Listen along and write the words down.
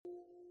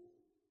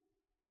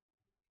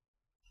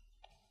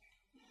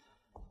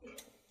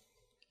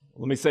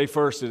Let me say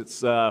first,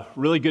 it's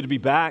really good to be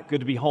back, good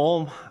to be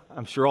home.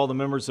 I'm sure all the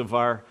members of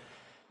our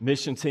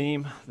mission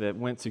team that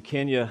went to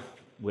Kenya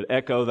would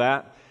echo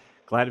that.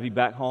 Glad to be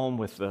back home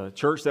with the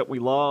church that we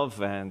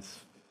love and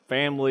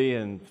family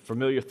and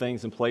familiar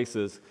things and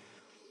places.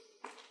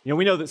 You know,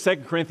 we know that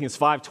 2 Corinthians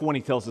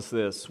 5:20 tells us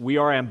this: we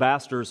are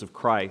ambassadors of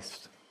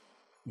Christ,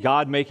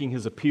 God making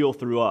his appeal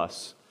through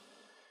us.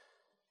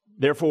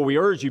 Therefore, we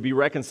urge you be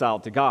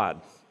reconciled to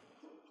God.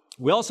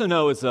 We also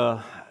know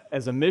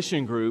as a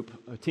mission group,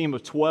 a team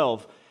of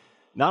 12,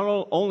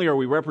 not only are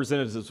we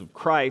representatives of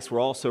Christ,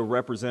 we're also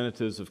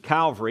representatives of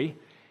Calvary.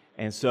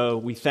 And so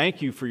we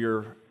thank you for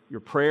your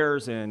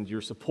prayers and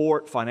your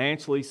support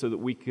financially so that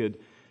we could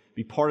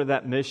be part of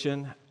that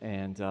mission.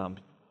 And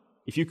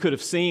if you could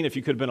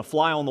have been a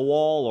fly on the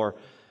wall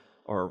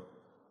or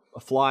a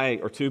fly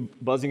or two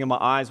buzzing in my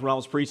eyes when I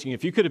was preaching,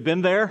 if you could have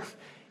been there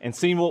and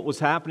seen what was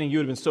happening, you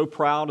would have been so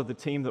proud of the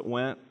team that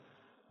went.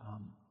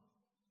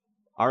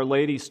 Our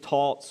ladies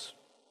taught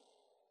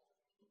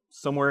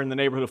somewhere in the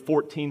neighborhood of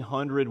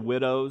 1,400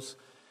 widows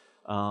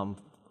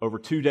over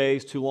 2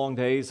 days, 2 long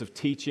days of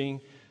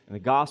teaching. And the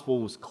gospel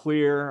was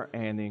clear,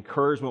 and the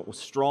encouragement was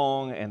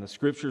strong, and the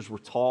scriptures were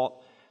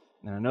taught.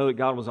 And I know that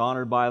God was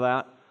honored by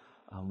that.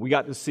 We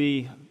got to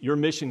see your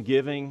mission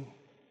giving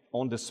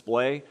on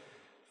display,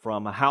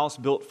 from a house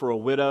built for a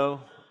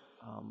widow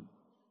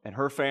and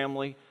her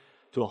family,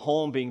 to a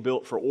home being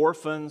built for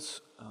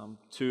orphans,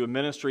 to a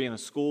ministry and a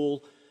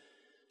school,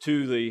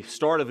 to the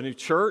start of a new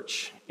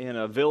church in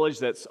a village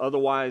that's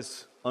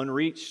otherwise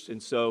unreached.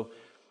 And so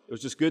it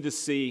was just good to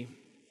see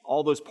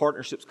all those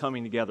partnerships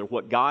coming together,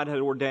 what God had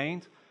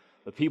ordained,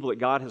 the people that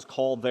God has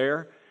called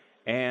there,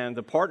 and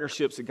the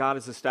partnerships that God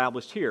has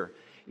established here.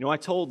 You know, I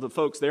told the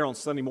folks there on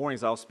Sunday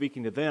mornings, I was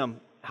speaking to them,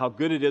 how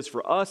good it is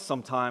for us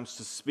sometimes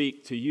to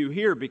speak to you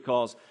here,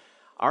 because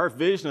our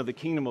vision of the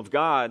kingdom of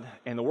God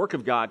and the work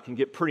of God can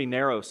get pretty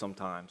narrow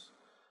sometimes.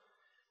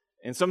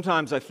 And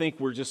sometimes I think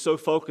we're just so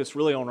focused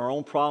really on our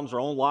own problems, our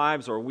own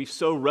lives, or we've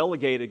so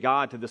relegated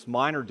God to this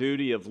minor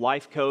duty of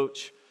life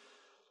coach,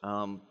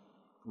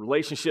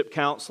 relationship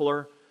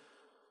counselor,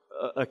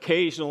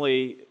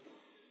 occasionally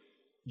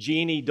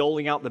genie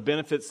doling out the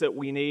benefits that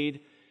we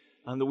need,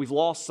 that we've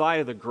lost sight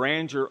of the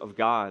grandeur of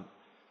God.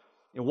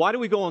 And why do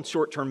we go on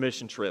short-term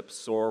mission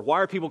trips, or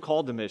why are people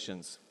called to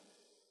missions?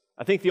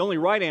 I think the only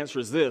right answer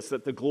is this: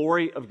 that the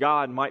glory of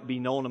God might be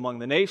known among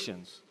the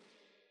nations.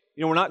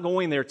 You know, we're not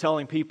going there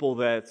telling people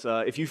that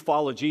if you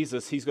follow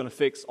Jesus, he's going to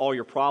fix all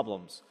your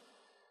problems.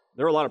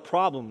 There are a lot of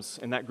problems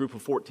in that group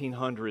of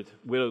 1,400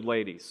 widowed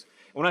ladies.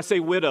 And when I say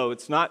widow,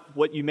 it's not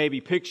what you may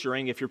be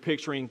picturing if you're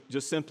picturing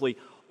just simply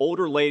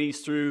older ladies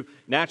through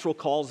natural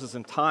causes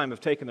and time have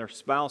taken their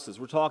spouses.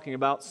 We're talking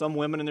about some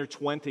women in their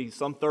 20s,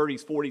 some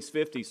 30s, 40s,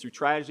 50s, through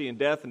tragedy and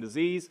death and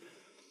disease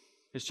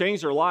has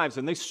changed their lives,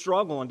 and they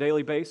struggle on a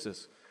daily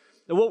basis.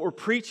 And what we're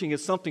preaching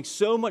is something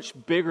so much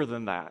bigger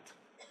than that.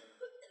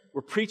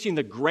 We're preaching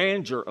the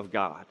grandeur of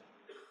God,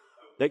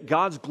 that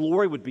God's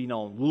glory would be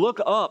known. Look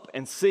up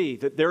and see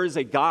that there is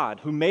a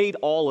God who made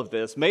all of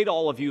this, made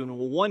all of you, and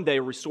will one day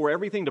restore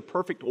everything to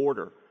perfect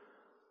order.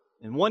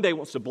 And one day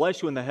wants to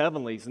bless you in the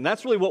heavenlies. And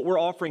that's really what we're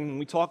offering when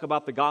we talk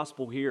about the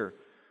gospel here.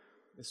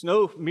 It's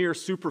no mere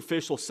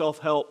superficial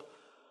self-help.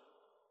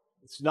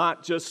 It's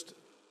not just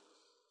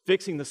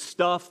fixing the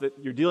stuff that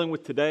you're dealing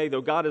with today, though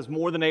God is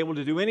more than able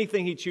to do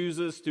anything he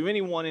chooses to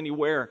anyone,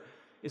 anywhere.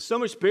 It's so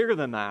much bigger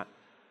than that.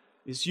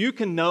 Is you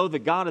can know the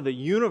God of the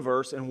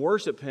universe and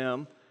worship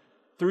him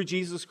through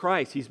Jesus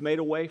Christ. He's made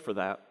a way for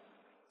that.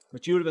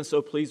 But you would have been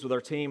so pleased with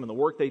our team and the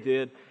work they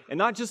did, and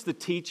not just the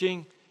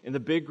teaching in the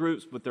big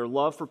groups, but their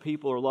love for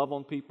people or love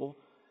on people.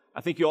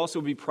 I think you also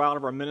would be proud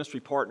of our ministry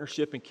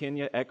partnership in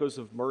Kenya, Echoes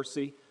of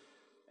Mercy,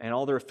 and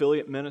all their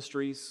affiliate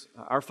ministries.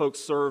 Our folks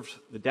served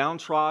the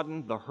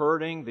downtrodden, the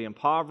hurting, the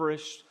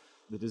impoverished,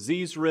 the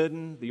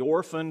disease-ridden, the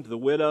orphaned, the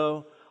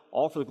widow,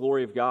 all for the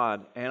glory of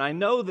God. And I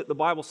know that the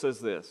Bible says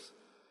this: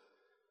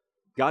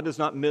 God does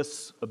not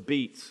miss a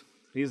beat.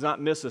 He does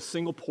not miss a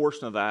single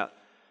portion of that.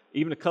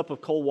 Even a cup of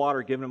cold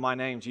water given in my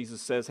name,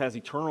 Jesus says, has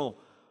eternal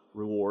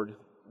reward.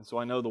 And so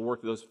I know the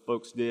work that those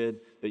folks did,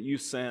 that you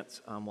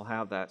sent, will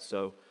have that.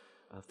 So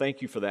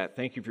thank you for that.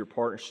 Thank you for your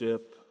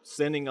partnership,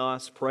 sending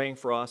us, praying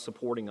for us,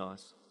 supporting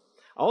us.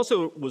 I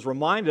also was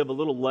reminded of a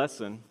little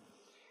lesson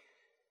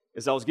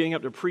as I was getting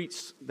up to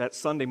preach that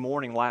Sunday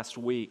morning last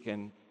week.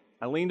 And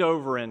I leaned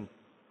over and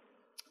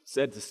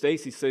said to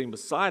Stacy sitting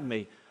beside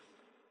me,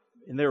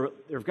 and there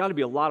have got to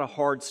be a lot of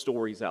hard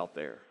stories out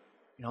there.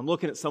 You know, I'm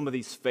looking at some of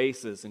these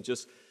faces and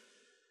just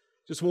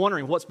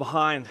wondering what's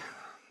behind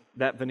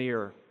that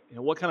veneer. You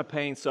know, what kind of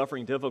pain,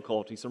 suffering,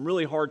 difficulty, some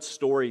really hard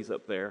stories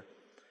up there.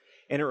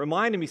 And it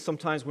reminded me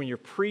sometimes when you're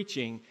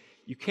preaching,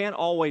 you can't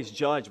always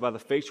judge by the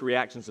facial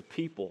reactions of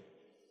people.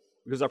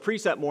 Because I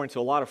preached that morning to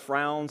a lot of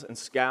frowns and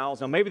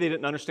scowls. Now, maybe they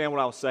didn't understand what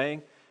I was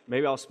saying.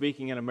 Maybe I was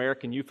speaking in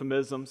American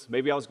euphemisms.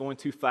 Maybe I was going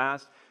too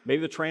fast.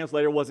 Maybe the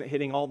translator wasn't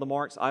hitting all the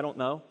marks. I don't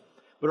know.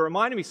 But it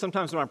reminded me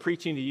sometimes when I'm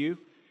preaching to you,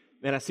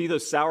 and I see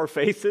those sour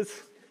faces,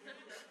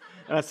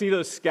 and I see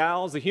those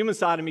scowls, the human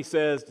side of me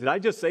says, did I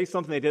just say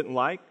something they didn't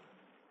like?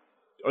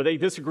 Are they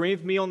disagreeing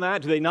with me on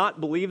that? Do they not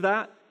believe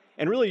that?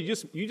 And really,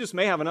 you just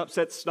may have an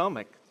upset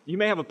stomach. You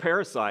may have a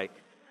parasite.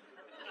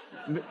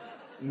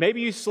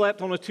 Maybe you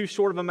slept on a too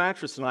short of a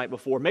mattress the night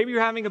before. Maybe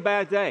you're having a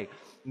bad day.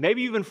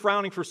 Maybe you've been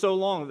frowning for so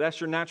long that that's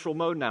your natural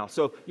mode now.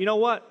 So you know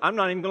what? I'm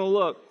not even going to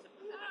look.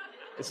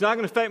 It's not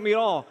going to affect me at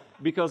all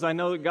because I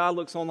know that God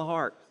looks on the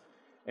heart.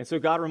 And so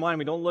God reminded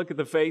me, don't look at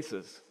the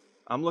faces.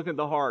 I'm looking at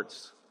the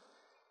hearts.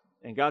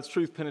 And God's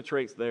truth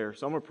penetrates there.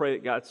 So I'm going to pray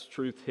that God's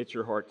truth hits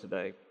your heart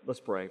today. Let's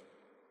pray.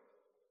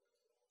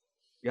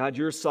 God,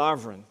 you're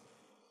sovereign.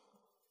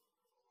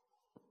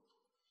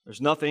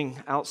 There's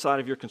nothing outside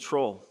of your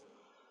control.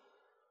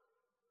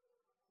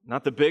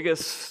 Not the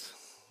biggest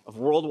of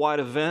worldwide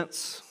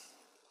events,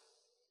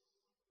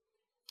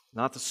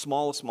 not the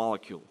smallest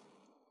molecule.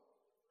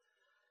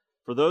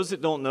 For those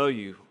that don't know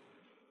you,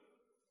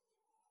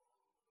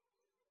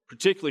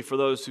 particularly for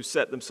those who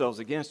set themselves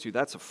against you,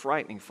 that's a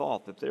frightening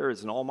thought that there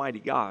is an almighty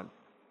God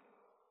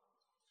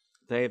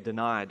they have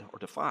denied or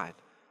defied.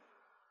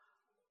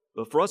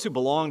 But for us who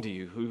belong to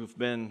you, who've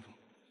been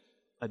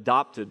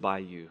adopted by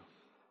you,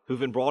 who've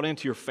been brought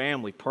into your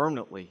family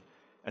permanently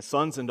as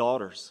sons and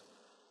daughters,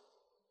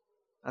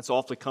 that's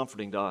awfully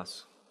comforting to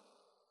us.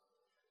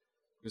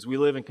 Because we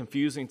live in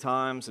confusing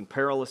times and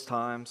perilous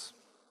times.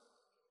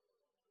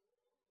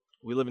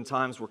 We live in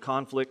times where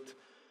conflict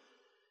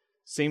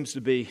seems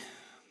to be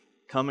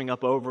coming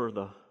up over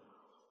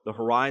the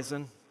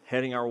horizon,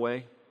 heading our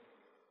way.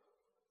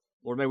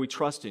 Lord, may we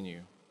trust in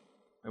you.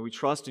 May we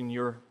trust in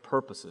your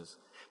purposes.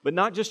 But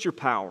not just your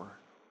power,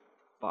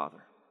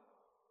 Father,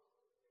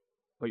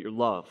 but your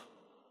love.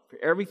 For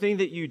everything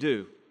that you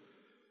do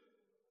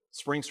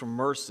springs from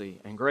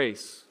mercy and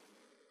grace,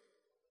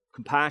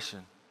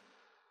 compassion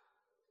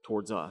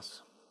towards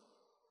us.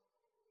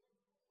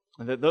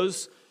 And that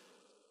those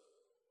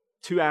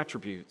two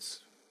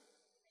attributes,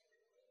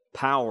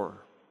 power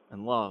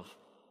and love,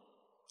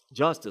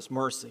 justice,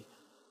 mercy,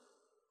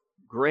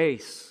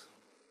 grace,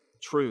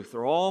 truth,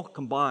 are all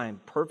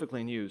combined perfectly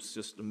in you. It's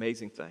just an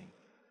amazing thing.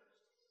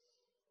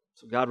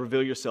 So God,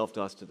 reveal yourself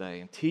to us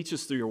today and teach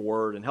us through your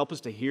word and help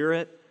us to hear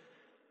it,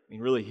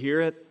 really hear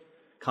it,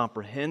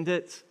 comprehend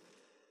it,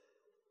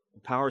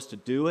 empower us to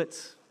do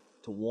it,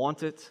 to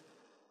want it,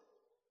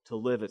 to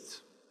live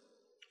it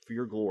for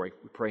your glory.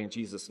 We pray in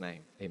Jesus'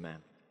 name. Amen.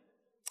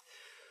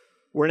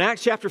 We're in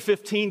Acts chapter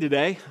 15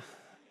 today,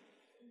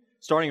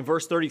 starting in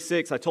verse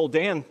 36. I told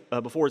Dan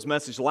before his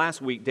message last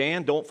week,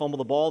 Dan, don't fumble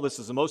the ball. This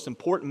is the most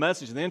important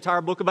message in the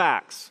entire book of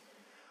Acts.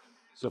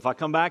 So if I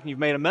come back and you've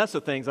made a mess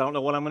of things, I don't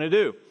know what I'm going to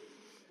do.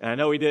 And I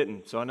know he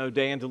didn't. So I know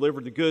Dan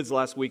delivered the goods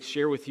last week,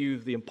 share with you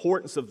the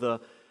importance of the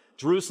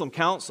Jerusalem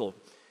Council.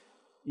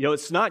 You know,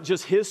 it's not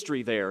just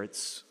history there.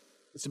 It's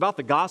about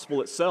the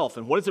gospel itself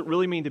and what does it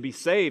really mean to be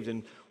saved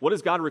and what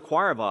does God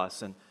require of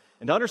us. And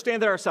to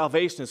understand that our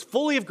salvation is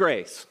fully of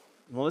grace.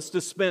 Well, let's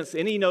dispense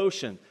any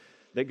notion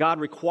that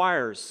God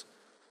requires,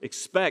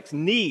 expects,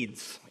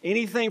 needs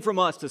anything from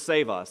us to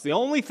save us. The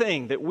only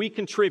thing that we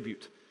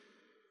contribute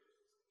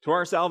to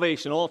our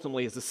salvation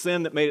ultimately is the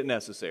sin that made it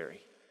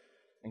necessary.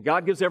 And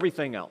God gives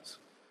everything else.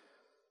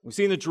 We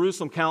see in the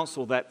Jerusalem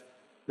Council that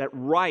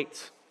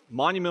right,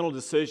 monumental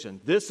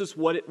decision. This is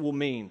what it will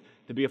mean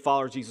to be a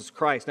follower of Jesus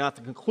Christ. Now, at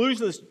the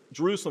conclusion of this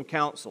Jerusalem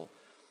Council,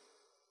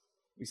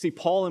 we see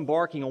Paul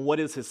embarking on what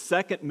is his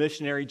second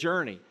missionary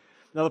journey.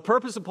 Now, the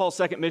purpose of Paul's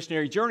second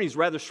missionary journey is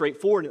rather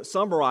straightforward, and it's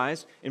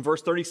summarized in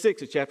verse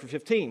 36 of chapter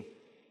 15.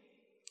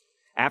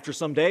 After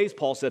some days,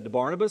 Paul said to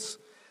Barnabas,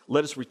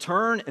 "Let us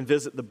return and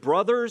visit the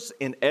brothers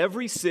in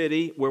every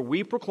city where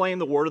we proclaim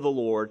the word of the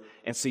Lord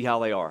and see how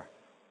they are."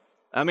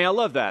 I mean, I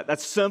love that.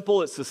 That's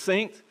simple. It's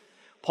succinct.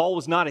 Paul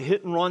was not a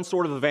hit-and-run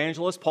sort of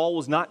evangelist. Paul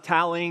was not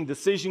tallying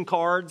decision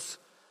cards.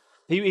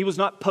 He was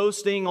not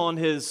posting on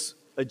his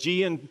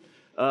Aegean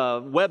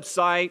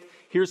website,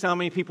 here's how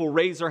many people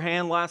raised their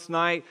hand last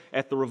night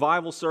at the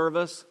revival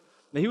service.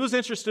 Now, he was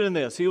interested in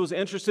this. He was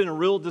interested in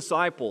real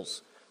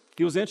disciples.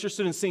 He was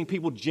interested in seeing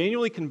people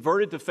genuinely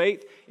converted to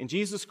faith in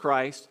Jesus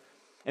Christ,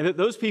 and that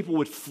those people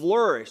would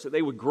flourish, that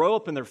they would grow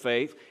up in their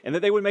faith, and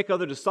that they would make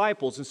other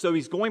disciples. And so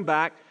he's going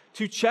back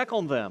to check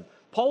on them.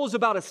 Paul was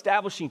about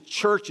establishing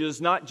churches,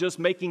 not just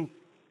making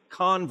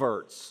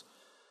converts,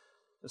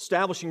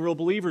 establishing real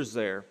believers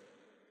there.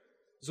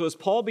 So as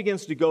Paul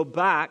begins to go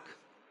back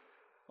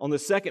on the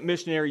second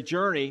missionary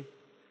journey,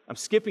 I'm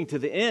skipping to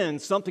the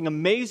end, something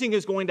amazing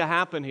is going to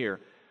happen here.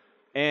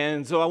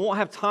 And so I won't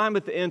have time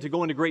at the end to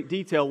go into great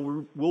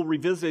detail. We'll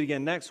revisit it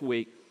again next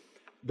week.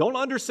 Don't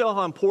undersell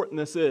how important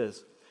this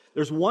is.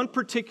 There's one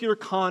particular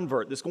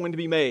convert that's going to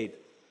be made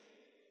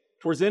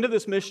towards the end of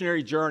this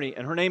missionary journey,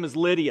 and her name is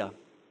Lydia.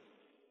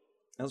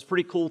 That was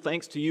pretty cool.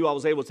 Thanks to you, I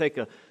was able to take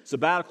a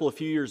sabbatical a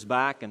few years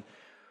back, and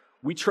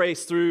we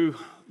traced through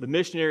the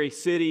missionary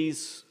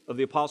cities of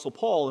the Apostle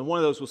Paul, and one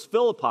of those was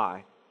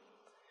Philippi.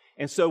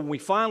 And so when we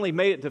finally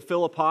made it to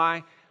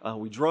Philippi,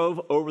 we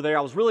drove over there.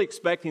 I was really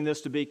expecting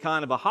this to be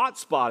kind of a hot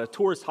spot, a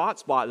tourist hot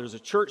spot. There's a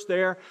church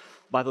there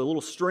by the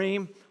little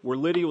stream where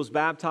Lydia was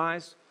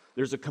baptized.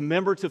 There's a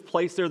commemorative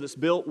place there that's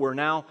built where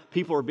now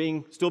people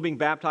are still being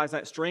baptized in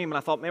that stream. And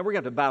I thought, man, we're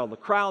going to have to battle the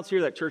crowds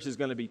here. That church is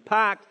going to be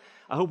packed.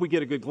 I hope we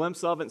get a good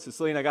glimpse of it. And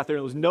Cecilia and I got there,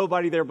 and there was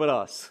nobody there but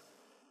us.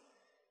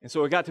 And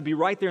so I got to be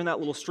right there in that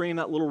little stream,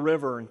 that little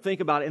river, and think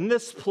about it. In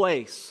this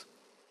place,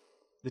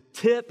 the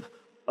tip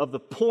of the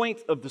point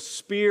of the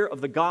spear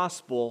of the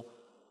gospel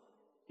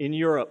in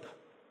Europe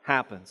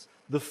happens.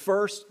 The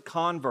first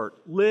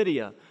convert,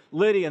 Lydia,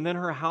 and then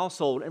her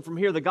household. And from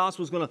here, the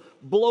gospel is going to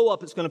blow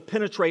up. It's going to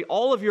penetrate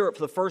all of Europe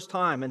for the first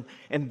time.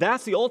 And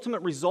that's the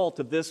ultimate result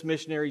of this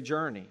missionary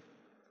journey.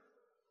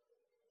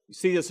 You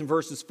see this in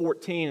verses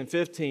 14 and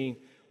 15.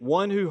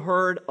 One who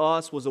heard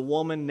us was a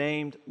woman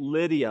named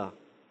Lydia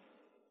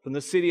from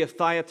the city of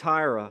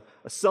Thyatira,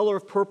 a seller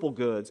of purple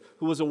goods,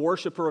 who was a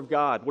worshiper of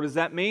God. What does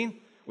that mean?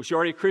 Was she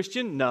already a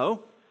Christian?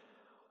 No.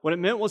 What it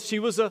meant was she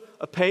was a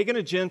pagan,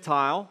 a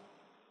Gentile,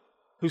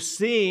 who's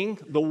seeing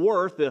the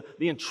worth, the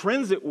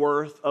intrinsic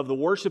worth of the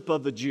worship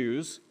of the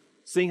Jews,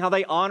 seeing how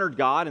they honored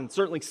God and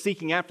certainly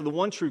seeking after the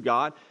one true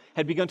God,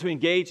 had begun to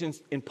engage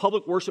in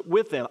public worship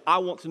with them. I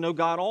want to know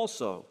God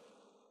also.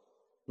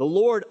 The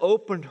Lord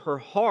opened her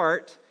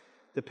heart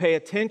to pay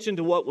attention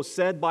to what was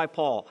said by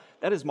Paul.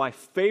 That is my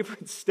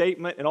favorite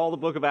statement in all the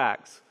book of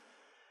Acts.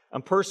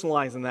 I'm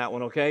personalizing that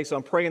one, okay? So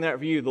I'm praying that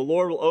for you. The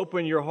Lord will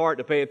open your heart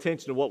to pay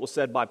attention to what was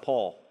said by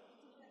Paul.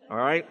 All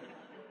right?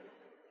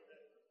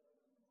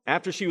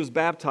 After she was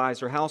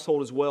baptized, her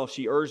household as well,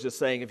 she urged us,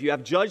 saying, if you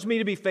have judged me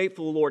to be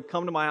faithful to the Lord,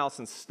 come to my house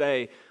and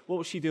stay. What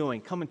was she doing?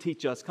 Come and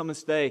teach us. Come and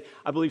stay.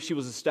 I believe she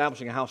was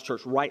establishing a house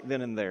church right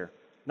then and there.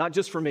 Not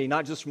just for me,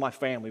 not just for my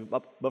family,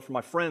 but for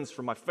my friends,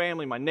 for my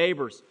family, my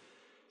neighbors.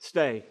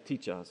 Stay,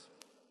 teach us.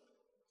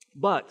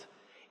 But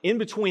in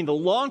between the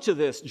launch of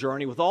this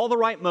journey, with all the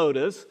right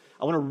motives,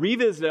 I want to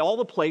revisit all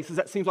the places.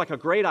 That seems like a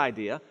great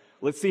idea.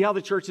 Let's see how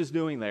the church is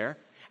doing there.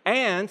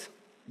 And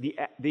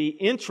the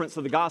entrance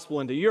of the gospel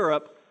into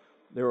Europe,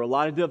 there were a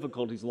lot of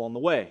difficulties along the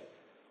way.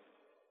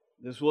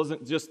 This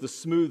wasn't just the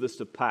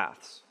smoothest of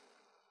paths.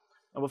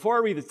 Now, before I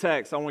read the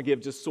text, I want to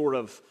give just sort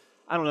of,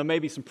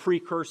 maybe some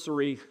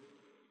precursory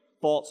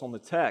thoughts on the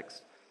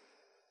text.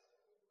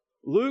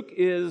 Luke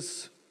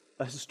is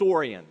a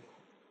historian,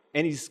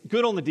 and he's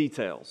good on the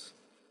details.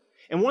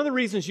 And one of the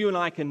reasons you and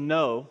I can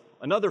know,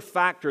 another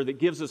factor that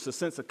gives us a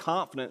sense of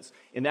confidence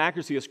in the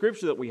accuracy of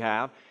Scripture that we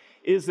have,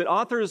 is that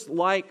authors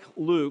like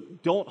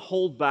Luke don't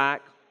hold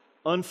back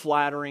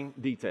unflattering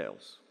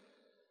details.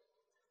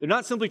 They're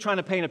not simply trying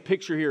to paint a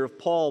picture here of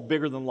Paul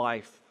bigger than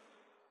life.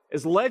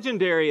 As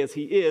legendary as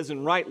he is,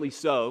 and rightly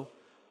so,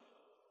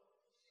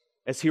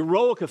 as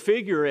heroic a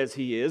figure as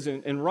he is,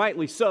 and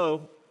rightly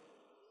so,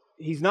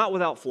 he's not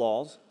without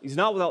flaws. He's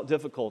not without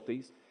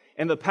difficulties.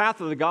 And the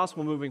path of the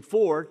gospel moving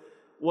forward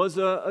was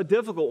a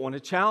difficult one, a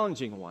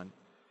challenging one.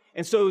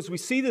 And so as we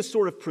see this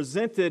sort of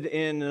presented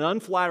in an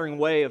unflattering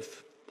way of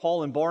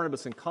Paul and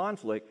Barnabas in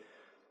conflict,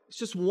 it's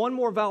just one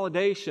more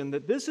validation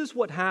that this is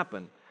what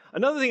happened.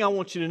 Another thing I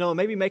want you to know,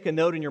 maybe make a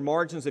note in your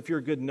margins if you're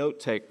a good note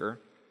taker.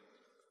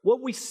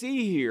 What we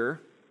see here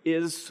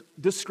is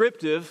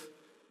descriptive,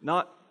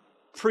 not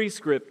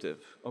prescriptive,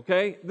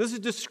 okay? This is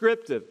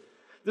descriptive.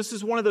 This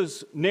is one of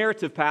those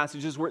narrative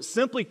passages where it's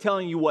simply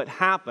telling you what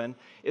happened.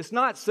 It's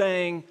not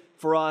saying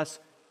for us,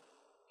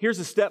 here's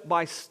a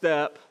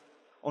step-by-step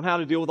on how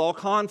to deal with all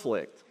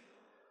conflict.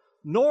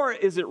 Nor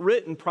is it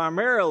written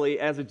primarily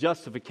as a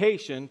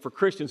justification for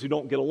Christians who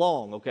don't get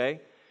along, okay?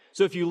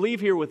 So if you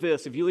leave here with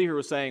this, if you leave here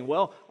with saying,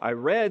 well, I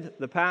read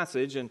the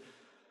passage and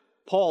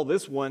Paul,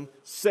 this one,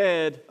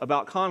 said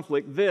about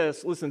conflict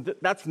this, listen,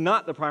 that's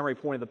not the primary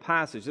point of the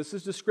passage. This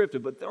is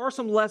descriptive, but there are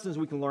some lessons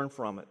we can learn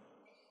from it.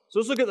 So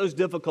let's look at those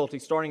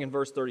difficulties starting in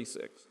verse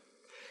 36.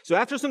 So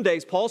after some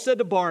days, Paul said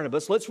to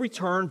Barnabas, let's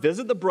return,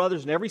 visit the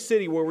brothers in every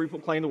city where we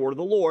proclaim the word of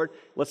the Lord.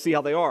 Let's see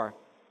how they are.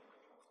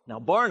 Now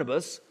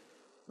Barnabas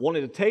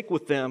wanted to take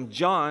with them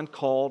John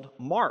called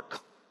Mark.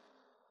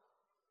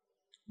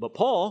 But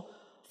Paul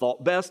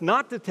thought best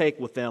not to take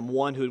with them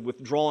one who had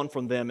withdrawn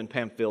from them in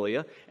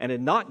Pamphylia and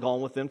had not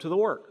gone with them to the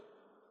work.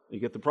 You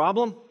get the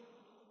problem?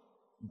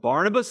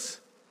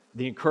 Barnabas,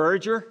 the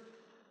encourager.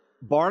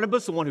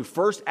 Barnabas, the one who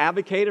first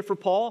advocated for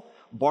Paul.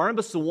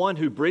 Barnabas, the one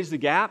who bridged the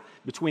gap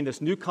between this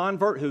new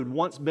convert who had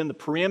once been the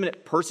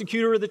preeminent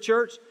persecutor of the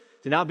church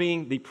to now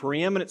being the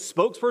preeminent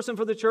spokesperson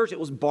for the church. It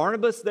was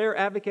Barnabas there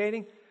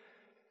advocating.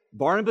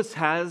 Barnabas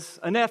has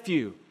a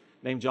nephew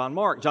named John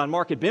Mark. John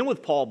Mark had been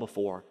with Paul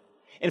before.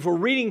 And if we're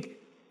reading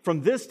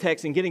from this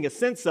text and getting a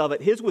sense of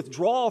it, his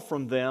withdrawal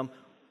from them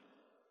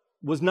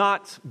was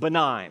not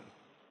benign,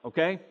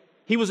 okay?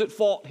 He was at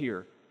fault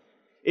here.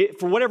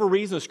 For whatever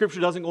reason, the Scripture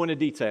doesn't go into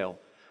detail.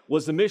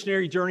 Was the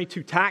missionary journey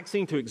too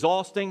taxing, too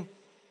exhausting?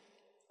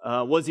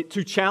 Was it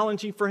too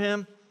challenging for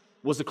him?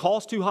 Was the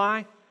cost too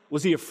high?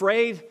 Was he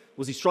afraid?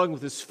 Was he struggling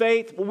with his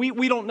faith? Well,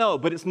 we don't know,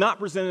 but it's not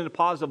presented in a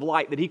positive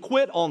light that he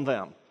quit on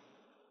them.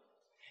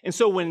 And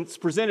so when it's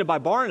presented by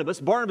Barnabas,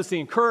 Barnabas the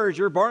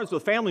encourager, Barnabas the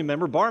family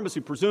member, Barnabas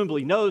who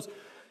presumably knows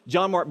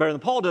John Mark better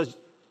than Paul does,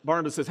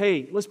 Barnabas says,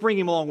 hey, let's bring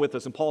him along with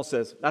us. And Paul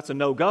says, that's a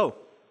no-go.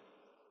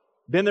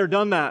 Been there,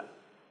 done that.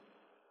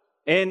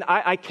 And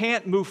I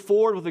can't move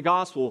forward with the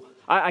gospel.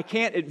 I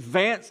can't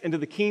advance into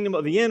the kingdom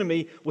of the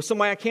enemy with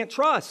somebody I can't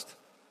trust.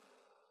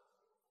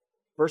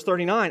 Verse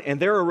 39, and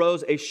there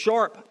arose a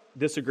sharp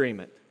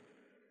disagreement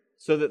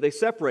so that they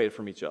separated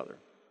from each other.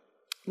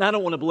 Now, I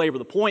don't want to belabor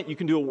the point. You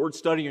can do a word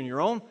study on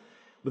your own.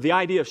 But the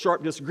idea of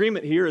sharp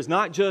disagreement here is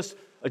not just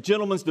a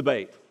gentleman's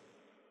debate.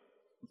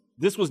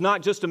 This was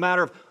not just a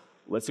matter of,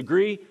 let's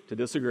agree to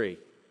disagree.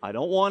 I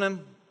don't want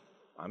him.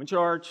 I'm in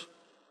charge.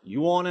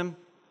 You want him.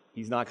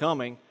 He's not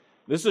coming.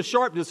 This is a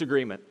sharp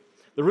disagreement.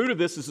 The root of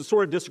this is the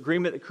sort of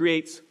disagreement that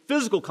creates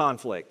physical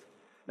conflict.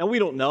 Now, we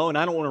don't know, and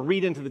I don't want to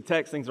read into the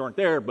text things aren't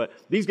there, but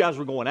these guys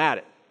were going at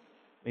it.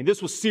 I mean,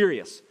 this was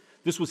serious.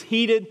 This was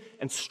heated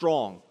and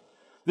strong.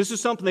 This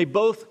is something they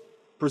both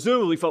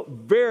presumably felt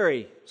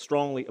very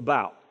strongly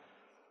about.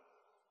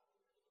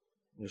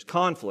 There's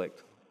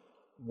conflict.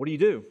 What do you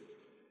do?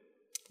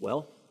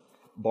 Well,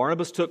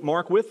 Barnabas took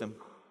Mark with him,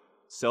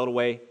 sailed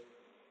away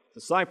to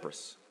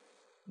Cyprus.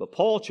 But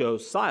Paul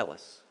chose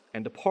Silas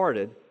and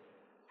departed,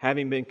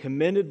 having been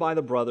commended by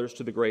the brothers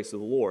to the grace of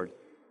the Lord.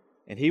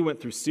 And he went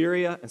through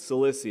Syria and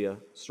Cilicia,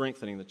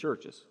 strengthening the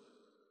churches.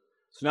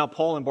 So now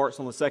Paul embarks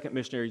on the second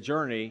missionary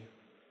journey,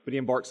 but he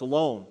embarks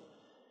alone.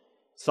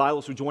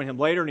 Silas will join him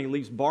later, and he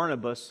leaves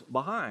Barnabas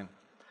behind.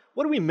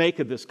 What do we make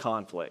of this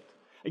conflict?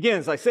 Again,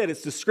 as I said,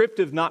 it's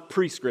descriptive, not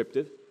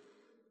prescriptive.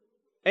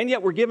 And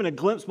yet we're given a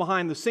glimpse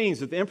behind the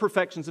scenes of the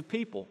imperfections of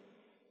people.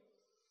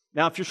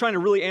 Now, if you're trying to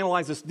really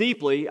analyze this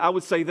deeply, I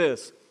would say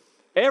this.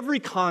 Every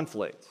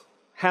conflict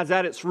has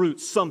at its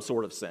roots some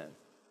sort of sin.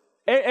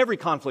 Every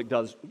conflict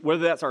does,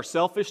 whether that's our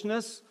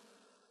selfishness,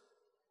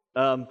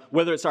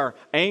 whether it's our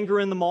anger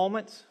in the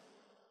moment,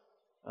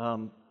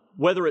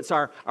 whether it's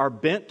our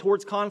bent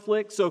towards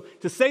conflict. So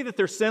to say that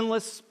they're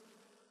sinless,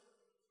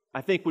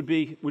 I think would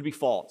be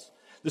false.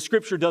 The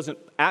Scripture doesn't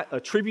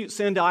attribute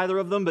sin to either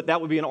of them, but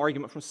that would be an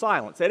argument from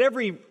silence. At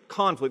every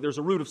conflict, there's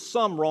a root of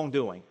some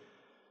wrongdoing.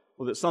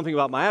 Whether it's something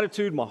about my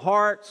attitude, my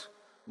heart,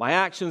 my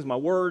actions, my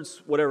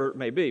words, whatever it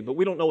may be. But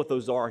we don't know what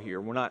those are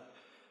here. We're not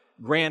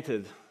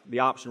granted the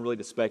option really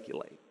to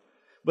speculate.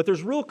 But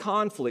there's real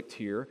conflict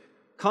here,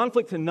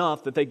 conflict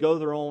enough that they go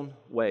their own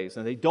ways,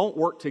 and they don't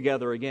work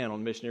together again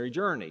on missionary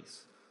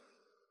journeys.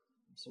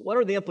 So what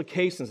are the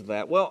implications of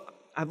that? Well,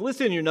 I've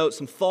listed in your notes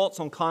some thoughts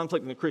on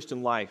conflict in the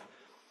Christian life.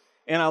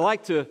 And I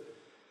like to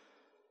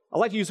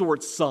use the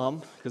word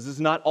some, because it's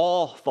not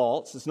all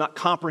thoughts, it's not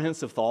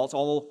comprehensive thoughts,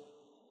 all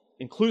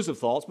inclusive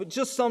thoughts, but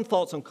just some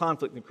thoughts on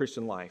conflict in the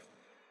Christian life.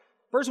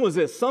 First one is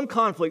this: some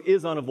conflict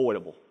is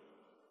unavoidable.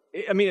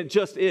 I mean, it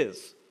just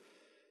is.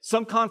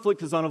 Some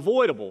conflict is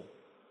unavoidable,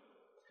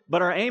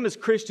 but our aim as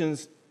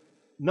Christians,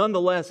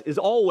 nonetheless, is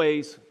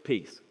always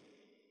peace.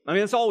 I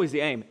mean, that's always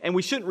the aim, and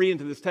we shouldn't read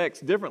into this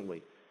text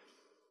differently.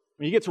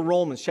 When you get to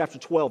Romans chapter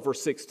 12,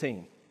 verse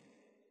 16,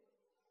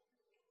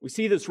 we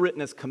see this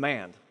written as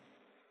command,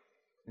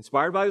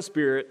 inspired by the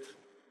Spirit,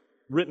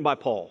 written by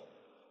Paul.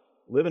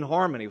 Live in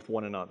harmony with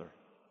one another.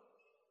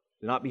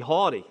 Do not be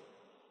haughty,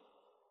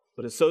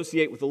 but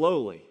associate with the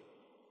lowly.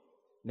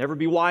 Never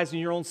be wise in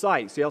your own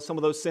sight. See how some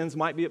of those sins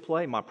might be at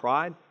play? My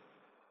pride,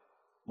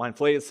 my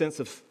inflated sense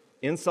of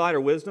insight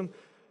or wisdom.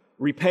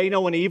 Repay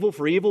no one evil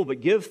for evil,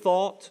 but give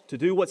thought to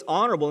do what's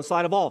honorable in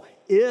sight of all,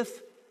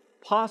 if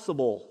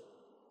possible,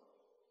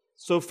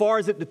 so far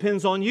as it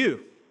depends on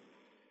you.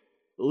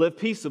 Live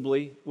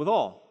peaceably with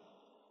all.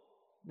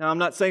 Now, I'm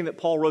not saying that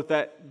Paul wrote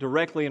that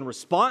directly in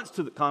response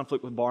to the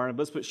conflict with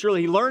Barnabas, but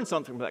surely he learned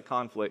something from that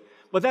conflict.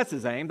 But that's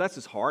his aim, that's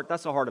his heart,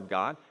 that's the heart of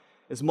God.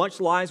 As much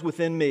lies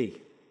within me.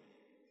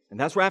 And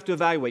that's where I have to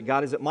evaluate,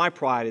 God, is it my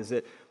pride? Is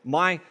it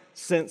my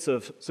sense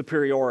of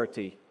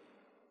superiority?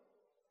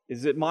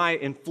 Is it my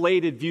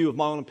inflated view of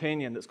my own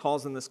opinion that's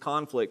causing this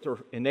conflict or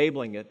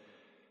enabling it?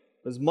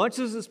 As much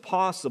as is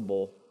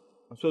possible,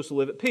 I'm supposed to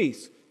live at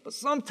peace. But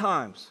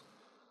sometimes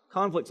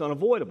conflict's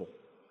unavoidable.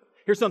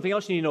 Here's something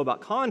else you need to know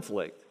about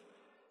conflict.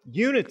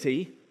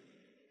 Unity,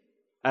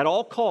 at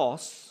all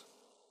costs,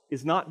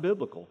 is not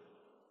biblical.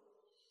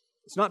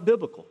 It's not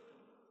biblical.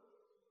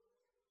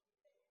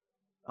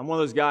 I'm one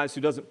of those guys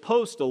who doesn't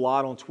post a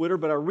lot on Twitter,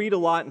 but I read a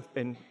lot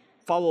and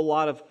follow a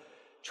lot of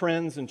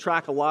trends and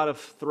track a lot of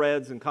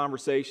threads and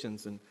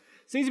conversations. And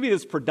it seems to be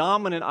this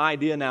predominant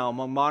idea now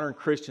among modern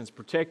Christians,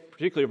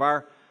 particularly of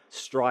our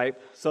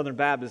stripe, Southern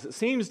Baptists. It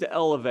seems to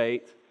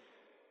elevate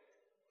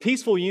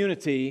peaceful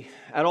unity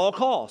at all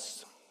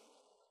costs,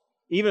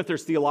 even if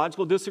there's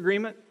theological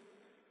disagreement,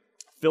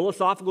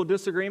 philosophical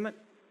disagreement,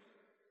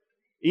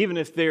 even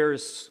if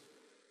there's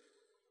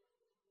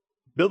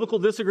biblical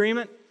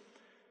disagreement,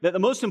 that the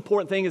most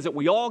important thing is that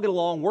we all get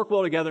along, work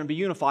well together, and be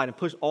unified and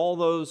push all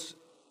those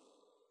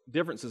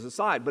differences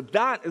aside. But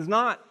that's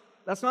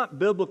not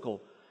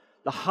biblical.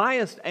 The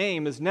highest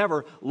aim is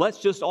never, let's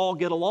just all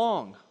get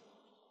along.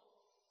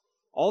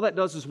 All that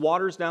does is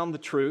waters down the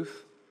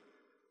truth,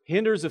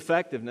 hinders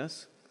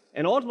effectiveness,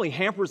 and ultimately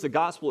hampers the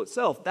gospel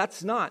itself.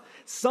 That's not.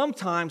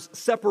 Sometimes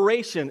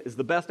separation is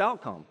the best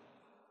outcome.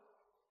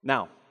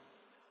 Now,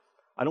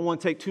 I don't want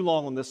to take too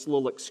long on this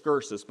little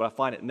excursus, but I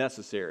find it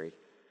necessary.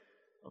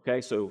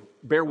 Okay, so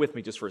bear with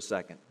me just for a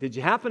second. Did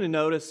you happen to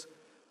notice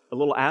a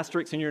little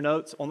asterisk in your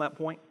notes on that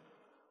point?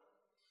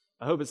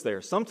 I hope it's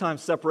there.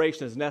 Sometimes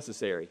separation is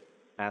necessary.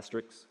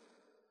 Asterisk.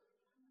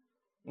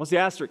 What's the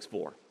asterisk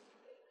for?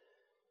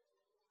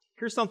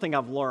 Here's something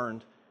I've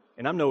learned,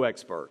 and I'm no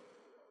expert,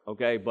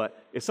 okay, but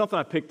it's something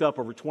I picked up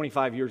over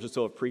 25 years or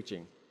so of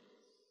preaching.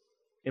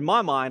 In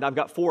my mind, I've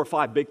got 4 or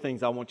 5 big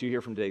things I want you to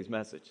hear from today's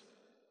message.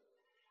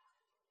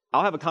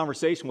 I'll have a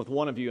conversation with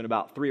one of you in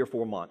about 3 or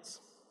 4 months,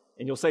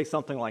 and you'll say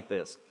something like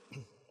this.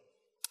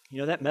 You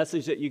know that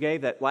message that you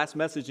gave, that last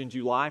message in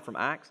July from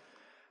Acts?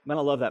 Man,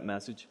 I love that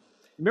message.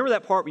 Remember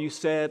that part where you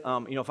said,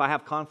 if I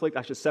have conflict,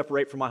 I should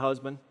separate from my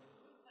husband?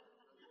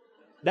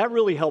 That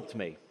really helped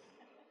me.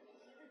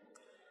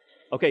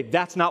 Okay,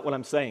 that's not what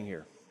I'm saying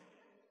here.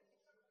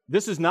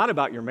 This is not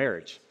about your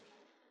marriage.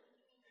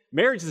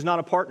 Marriage is not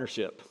a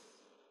partnership.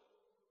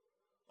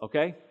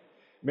 Okay?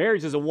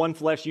 Marriage is a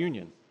one-flesh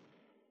union.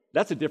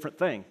 That's a different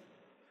thing.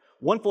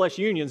 One-flesh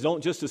unions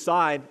don't just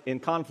decide in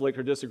conflict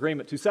or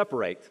disagreement to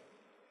separate.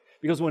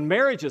 Because when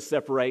marriages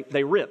separate,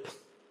 they rip.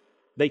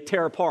 They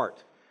tear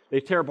apart. They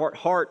tear apart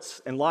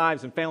hearts and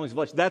lives and families of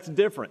flesh. That's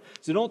different.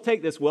 So don't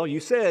take this, well, you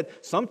said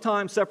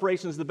sometimes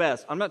separation is the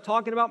best. I'm not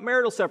talking about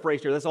marital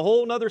separation here. That's a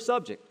whole other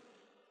subject.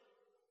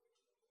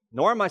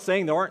 Nor am I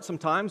saying there aren't some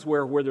times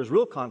where there's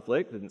real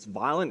conflict and it's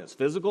violent, it's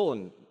physical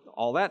and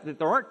all that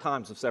there aren't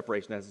times of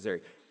separation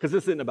necessary, because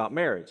this isn't about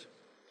marriage.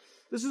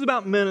 This is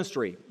about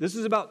ministry. This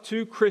is about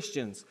 2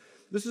 Christians.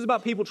 This is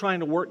about people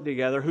trying to work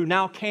together who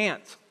now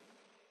can't.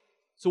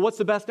 So what's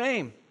the best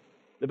aim?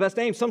 The best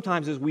aim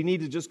sometimes is we need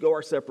to just go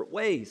our separate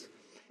ways.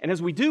 And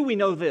as we do, we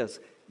know this.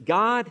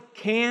 God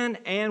can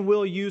and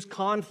will use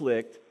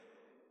conflict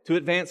to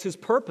advance His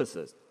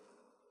purposes.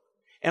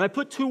 And I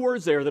put 2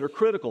 words there that are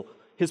critical.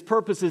 His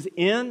purposes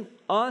in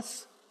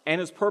us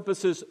and His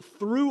purposes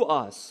through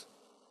us.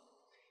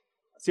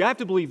 See, I have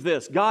to believe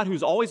this. God,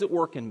 who's always at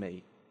work in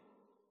me.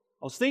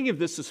 I was thinking of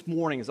this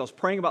morning as I was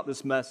praying about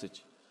this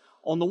message.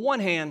 On the one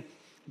hand,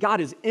 God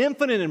is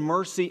infinite in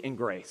mercy and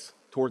grace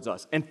towards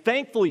us. And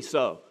thankfully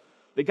so.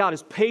 That God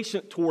is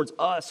patient towards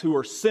us who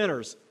are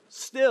sinners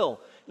still.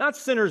 Not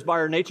sinners by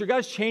our nature.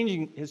 God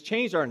has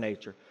changed our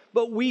nature.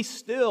 But we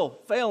still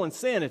fail in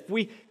sin. If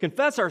we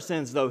confess our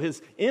sins, though,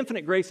 His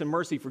infinite grace and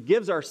mercy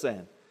forgives our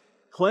sin,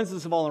 cleanses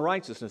us of all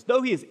unrighteousness.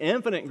 Though He is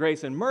infinite in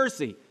grace and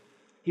mercy,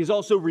 He's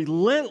also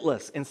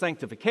relentless in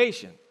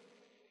sanctification.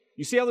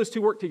 You see how those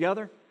 2 work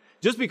together?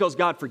 Just because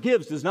God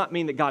forgives does not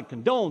mean that God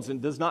condones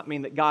and does not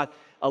mean that God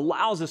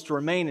allows us to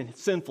remain in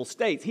sinful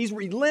states. He's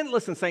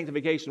relentless in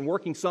sanctification,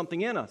 working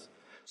something in us.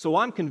 So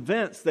I'm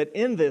convinced that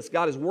in this,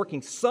 God is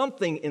working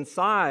something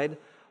inside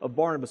of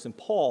Barnabas and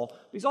Paul,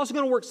 but He's also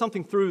going to work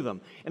something through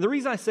them. And the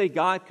reason I say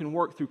God can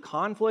work through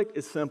conflict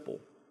is simple.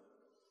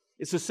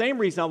 It's the same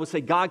reason I would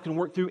say God can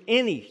work through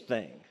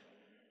anything.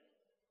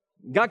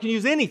 God can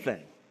use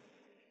anything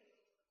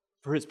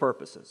for His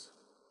purposes.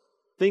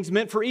 Things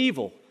meant for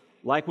evil,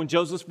 like when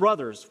Joseph's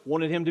brothers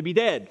wanted him to be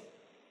dead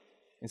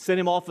and sent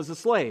him off as a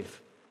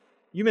slave.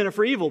 You meant it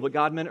for evil, but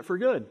God meant it for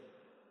good.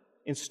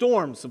 In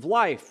storms of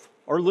life,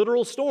 or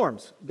literal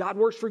storms, God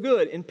works for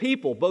good. In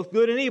people, both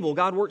good and evil,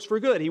 God works for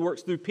good. He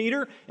works through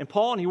Peter and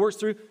Paul, and He works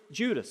through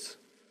Judas.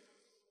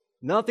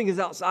 Nothing is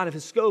outside of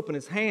His scope and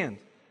His hand.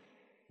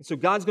 And so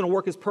God's going to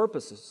work His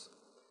purposes.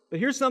 But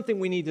here's something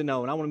we need to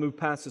know, and I want to move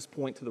past this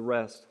point to the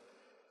rest.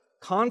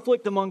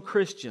 Conflict among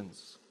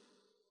Christians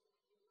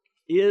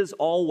is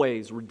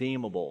always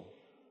redeemable.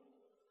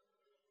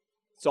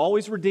 It's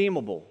always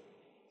redeemable.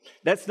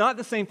 That's not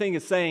the same thing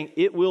as saying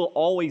it will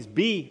always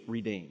be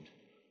redeemed.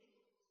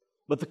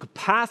 But the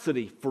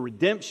capacity for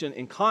redemption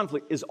in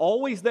conflict is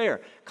always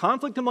there.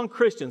 Conflict among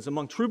Christians,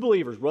 among true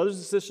believers, brothers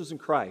and sisters in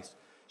Christ,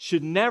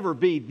 should never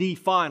be the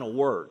final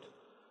word.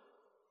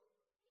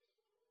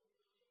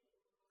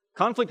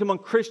 Conflict among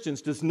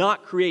Christians does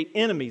not create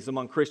enemies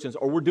among Christians,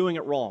 or we're doing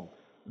it wrong.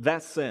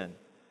 That's sin.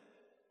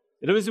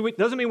 It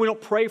doesn't mean we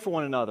don't pray for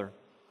one another.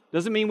 It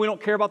doesn't mean we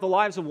don't care about the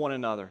lives of one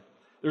another.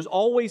 There's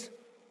always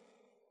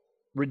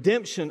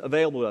redemption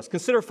available to us.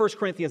 Consider 1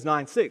 Corinthians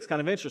 9:6, kind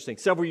of interesting.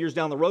 Several years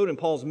down the road in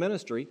Paul's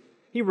ministry,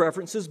 he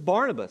references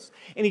Barnabas.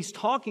 And he's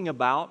talking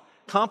about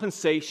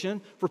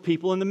compensation for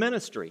people in the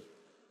ministry.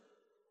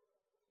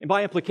 And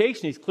by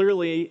implication, he's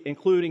clearly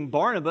including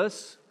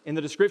Barnabas in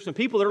the description of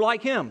people that are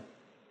like him.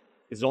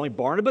 Is it only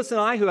Barnabas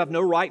and I who have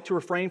no right to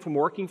refrain from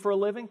working for a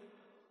living?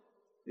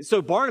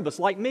 So Barnabas,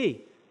 like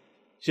me,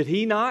 should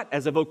he not,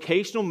 as a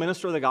vocational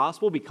minister of the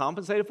gospel, be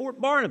compensated for it?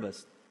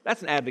 Barnabas,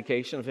 that's an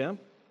advocation of him.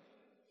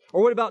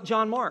 Or what about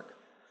John Mark?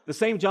 The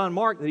same John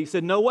Mark that he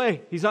said, no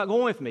way, he's not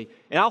going with me.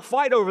 And I'll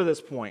fight over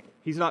this point.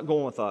 He's not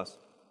going with us.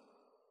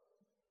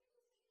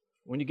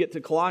 When you get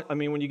to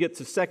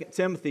 2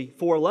 Timothy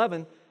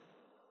 4:11,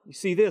 you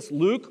see this,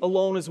 Luke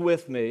alone is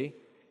with me.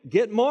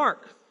 Get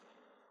Mark,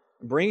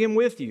 bring him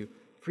with you,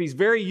 for he's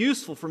very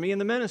useful for me in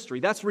the ministry.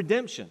 That's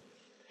redemption.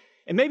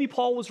 And maybe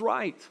Paul was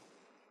right.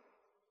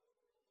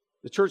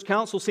 The church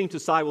council seemed to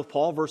side with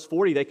Paul. Verse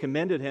 40, they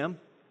commended him.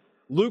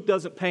 Luke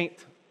doesn't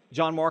paint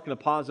John Mark in a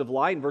positive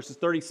light in verses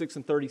 36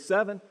 and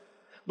 37.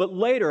 But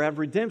later, at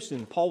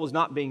redemption, Paul was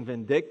not being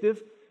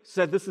vindictive,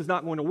 said this is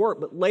not going to work,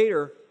 but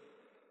later,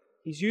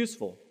 he's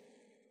useful.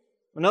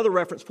 Another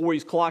reference for you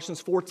is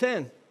Colossians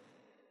 4:10.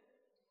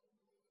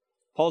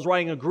 Paul's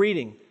writing a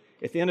greeting.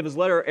 At the end of his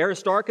letter,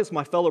 Aristarchus,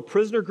 my fellow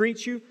prisoner,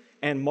 greets you,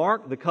 and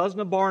Mark, the cousin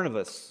of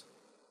Barnabas,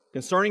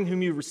 concerning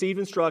whom you receive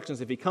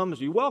instructions. If he comes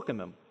to you, welcome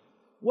him.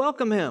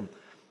 Welcome him.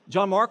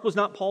 John Mark was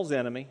not Paul's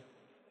enemy.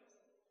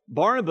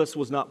 Barnabas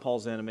was not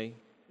Paul's enemy.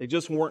 They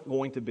just weren't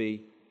going to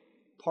be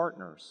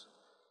partners.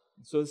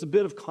 So there's a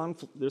bit of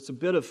conflict. There's a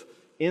bit of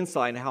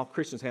insight into how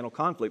Christians handle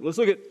conflict. Let's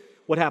look at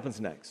what happens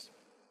next.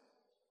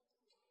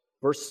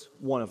 Verse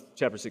 1 of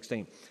chapter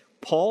 16.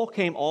 Paul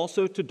came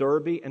also to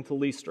Derbe and to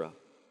Lystra.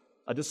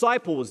 A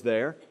disciple was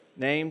there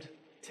named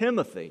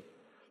Timothy,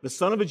 the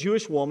son of a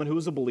Jewish woman who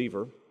was a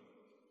believer,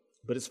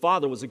 but his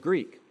father was a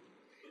Greek.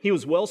 He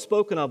was well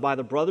spoken of by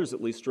the brothers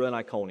at Lystra and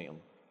Iconium.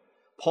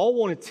 Paul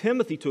wanted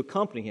Timothy to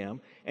accompany him,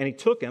 and he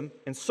took him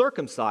and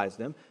circumcised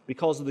him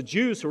because of the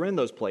Jews who were in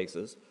those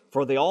places,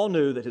 for they all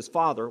knew that his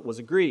father was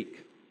a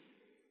Greek.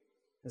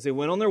 As they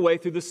went on their way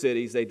through the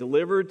cities, they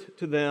delivered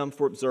to them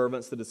for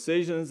observance the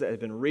decisions that had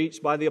been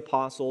reached by the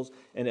apostles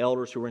and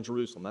elders who were in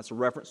Jerusalem. That's a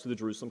reference to the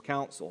Jerusalem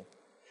Council.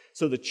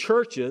 So the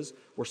churches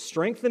were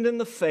strengthened in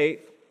the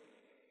faith,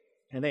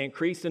 and they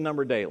increased in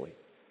number daily.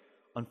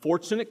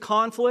 Unfortunate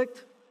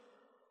conflict,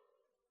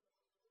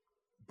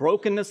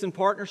 brokenness in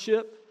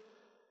partnership,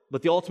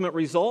 but the ultimate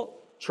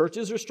result,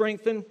 churches are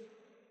strengthened,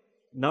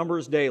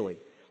 numbers daily.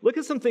 Look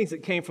at some things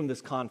that came from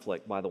this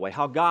conflict, by the way,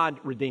 how God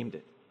redeemed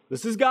it.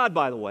 This is God,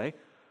 by the way.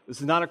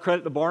 This is not a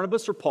credit to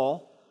Barnabas or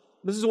Paul.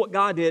 This is what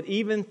God did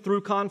even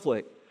through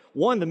conflict.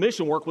 One, the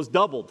mission work was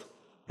doubled.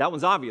 That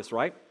one's obvious,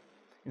 right?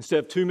 Instead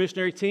of 2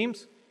 missionary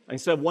teams,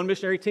 instead of 1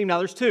 missionary team, now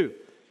there's 2. You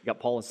got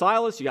Paul and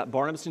Silas, you got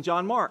Barnabas and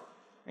John Mark.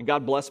 And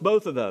God blessed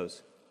both of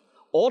those.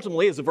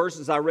 Ultimately, as the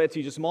verses I read to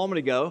you just a moment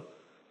ago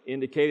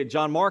indicated,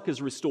 John Mark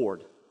is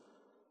restored.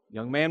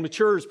 Young man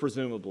matures,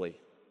 presumably.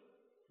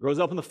 Grows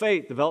up in the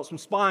faith, develops some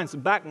spine, some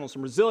backbone,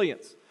 some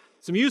resilience,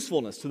 some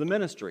usefulness to the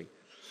ministry.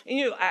 And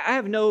you know, I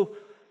have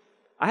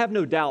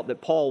no doubt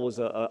that Paul was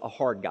a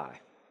hard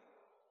guy.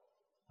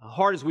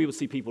 Hard as we would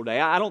see people today.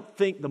 I don't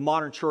think the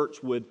modern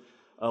church would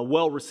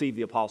well receive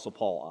the Apostle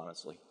Paul,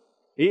 honestly.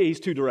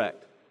 He's too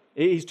direct.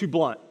 He's too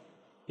blunt.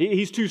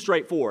 He's too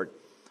straightforward.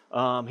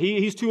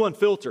 He's too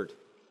unfiltered.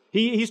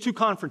 He's too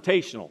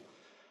confrontational.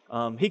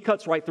 He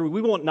cuts right through.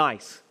 We want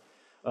nice.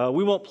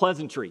 We want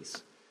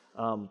pleasantries.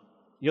 You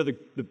know,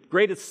 the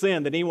greatest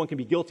sin that anyone can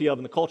be guilty of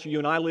in the culture you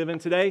and I live in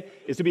today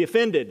is to be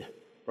offended,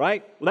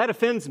 right? Well, that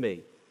offends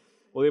me.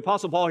 Well, the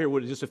Apostle Paul here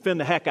would just offend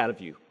the heck out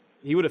of you.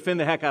 He would offend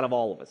the heck out of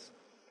all of us.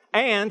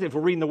 And if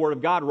we're reading the Word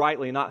of God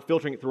rightly and not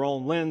filtering it through our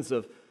own lens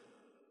of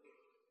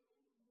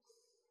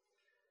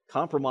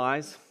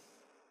compromise,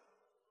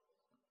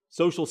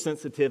 social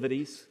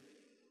sensitivities,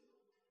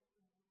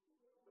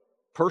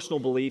 personal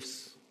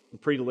beliefs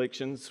and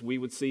predilections, we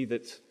would see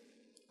that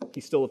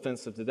he's still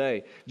offensive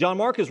today. John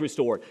Mark is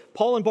restored.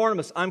 Paul and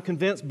Barnabas, I'm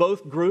convinced,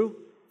 both grew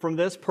from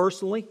this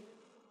personally.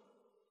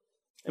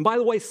 And by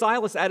the way,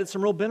 Silas added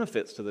some real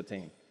benefits to the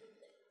team.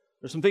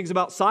 There's some things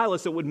about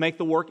Silas that would make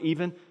the work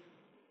even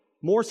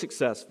more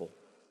successful.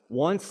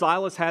 One,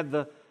 Silas had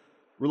the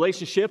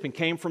relationship and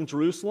came from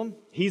Jerusalem.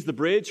 He's the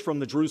bridge from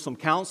the Jerusalem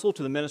Council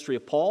to the ministry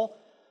of Paul.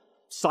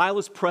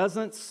 Silas'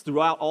 presence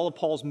throughout all of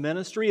Paul's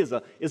ministry is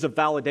a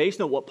validation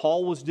of what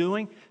Paul was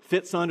doing,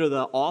 fits under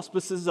the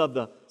auspices of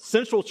the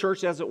central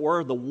church, as it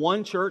were, the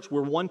one church.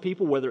 We're one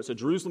people, whether it's a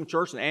Jerusalem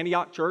church, an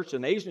Antioch church,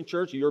 an Asian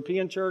church, a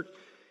European church.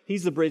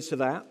 He's the bridge to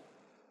that.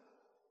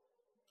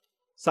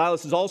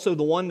 Silas is also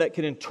the one that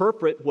can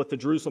interpret what the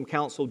Jerusalem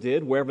Council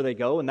did wherever they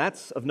go, and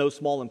that's of no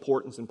small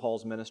importance in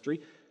Paul's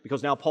ministry,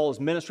 because now Paul is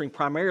ministering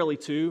primarily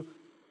to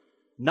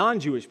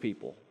non-Jewish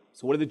people.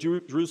 So what did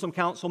the Jerusalem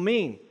Council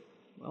mean?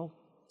 Well,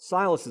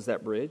 Silas is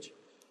that bridge.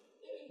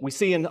 We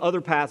see in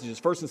other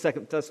passages, 1st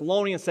and 2nd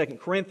Thessalonians, 2nd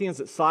Corinthians,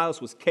 that Silas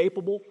was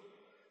capable.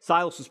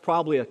 Silas was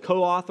probably a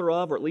co-author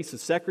of, or at least a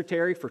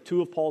secretary for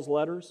 2 of Paul's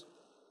letters.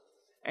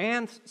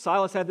 And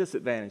Silas had this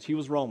advantage. He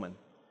was Roman.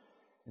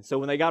 And so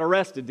when they got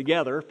arrested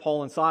together,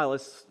 Paul and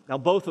Silas, now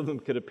both of them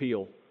could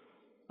appeal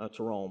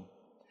to Rome.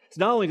 So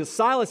not only does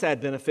Silas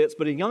add benefits,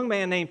 but a young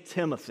man named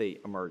Timothy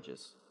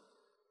emerges.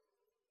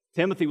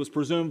 Timothy was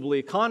presumably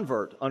a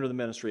convert under the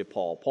ministry of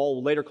Paul. Paul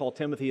will later call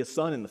Timothy his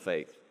son in the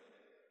faith.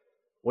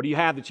 What do you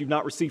have that you've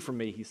not received from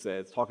me, he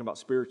says, talking about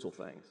spiritual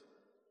things.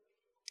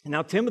 And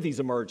now Timothy's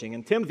emerging,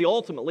 and Timothy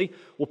ultimately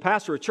will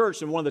pastor a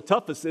church in one of the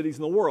toughest cities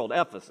in the world,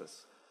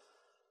 Ephesus.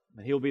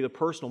 And he'll be the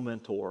personal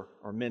mentor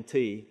or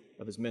mentee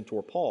of his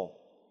mentor, Paul.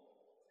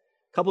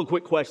 A couple of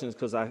quick questions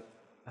because I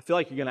feel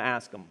like you're going to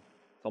ask them.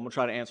 So I'm going to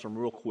try to answer them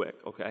real quick,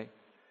 okay?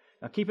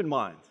 Now keep in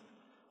mind,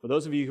 for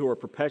those of you who are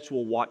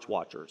perpetual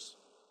watchers,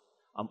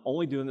 I'm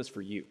only doing this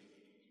for you,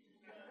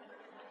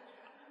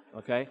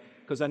 okay?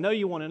 Because I know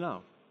you want to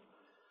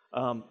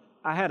know.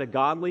 I had a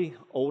godly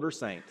older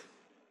saint,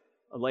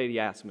 a lady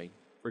asked me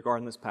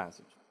regarding this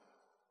passage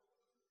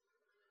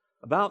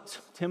about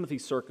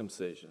Timothy's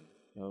circumcision.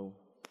 You know,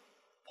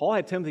 Paul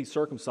had Timothy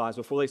circumcised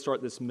before they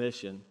start this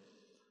mission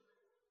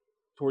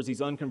towards these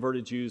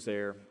unconverted Jews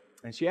there.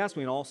 And she asked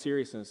me in all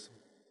seriousness,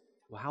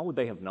 well, how would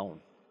they have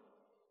known?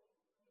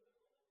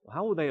 Well,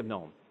 how would they have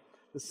known?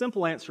 The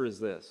simple answer is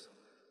this.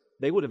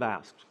 They would have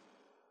asked.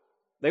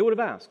 They would have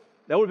asked.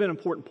 That would have been an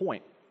important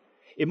point.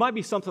 It might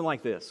be something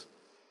like this.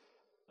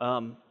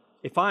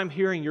 If I'm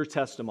hearing your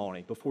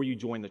testimony before you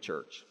join the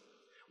church,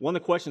 one of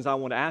the questions I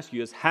want to ask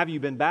you is, have you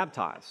been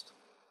baptized?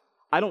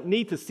 I don't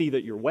need to see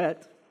that you're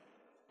wet.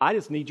 I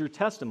just need your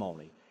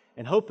testimony,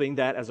 and hoping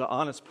that as an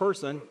honest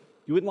person,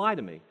 you wouldn't lie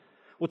to me.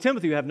 Well,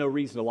 Timothy would have no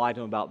reason to lie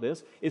to him about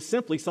this. It's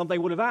simply something they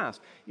would have asked.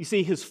 You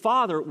see, his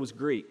father was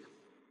Greek.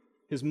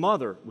 His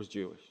mother was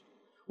Jewish.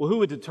 Well, who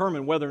would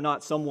determine whether or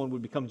not someone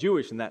would become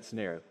Jewish in that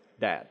scenario?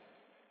 Dad.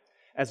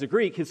 As a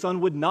Greek, his son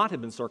would not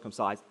have been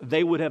circumcised.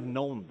 They would have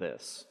known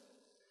this.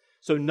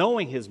 So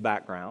knowing his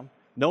background,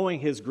 knowing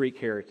his Greek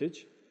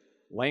heritage,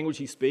 language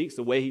he speaks,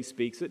 the way he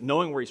speaks it,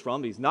 knowing where he's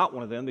from, he's not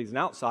one of them, he's an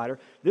outsider,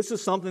 this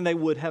is something they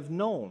would have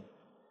known.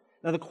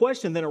 Now the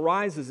question then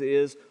arises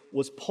is,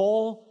 was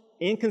Paul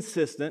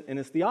inconsistent in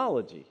his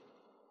theology?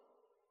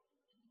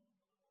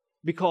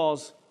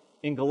 Because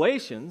in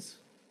Galatians,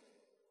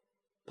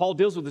 Paul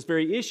deals with this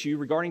very issue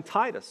regarding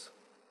Titus.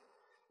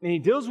 And he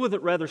deals with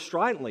it rather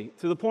stridently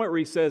to the point where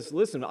he says,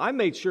 listen, I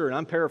made sure, and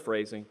I'm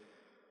paraphrasing,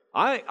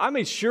 I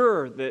made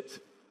sure that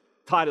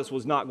Titus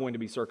was not going to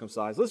be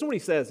circumcised. Listen to what he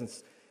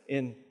says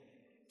in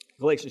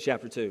Galatians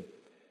chapter 2.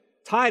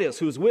 Titus,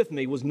 who was with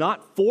me, was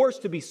not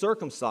forced to be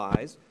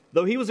circumcised,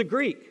 though he was a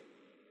Greek.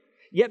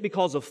 Yet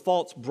because of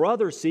false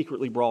brothers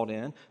secretly brought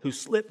in, who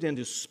slipped in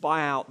to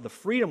spy out the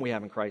freedom we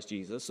have in Christ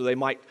Jesus, so they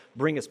might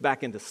bring us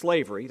back into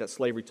slavery, that's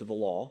slavery to the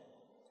law,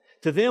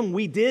 to them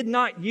we did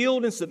not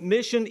yield in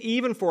submission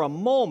even for a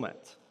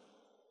moment,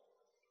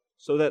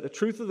 so that the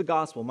truth of the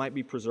gospel might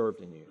be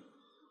preserved in you.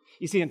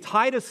 You see, in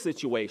Titus'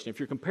 situation, if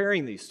you're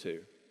comparing these two,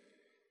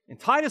 in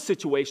Titus'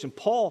 situation,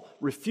 Paul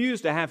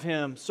refused to have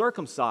him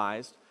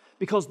circumcised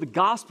because the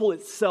gospel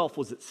itself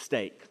was at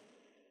stake.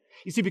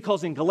 You see,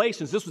 because in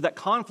Galatians, this was that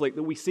conflict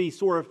that we see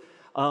sort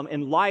of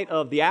in light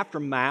of the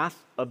aftermath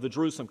of the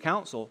Jerusalem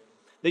Council,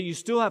 that you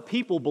still have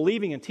people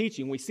believing and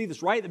teaching. We see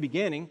this right at the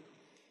beginning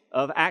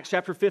of Acts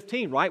chapter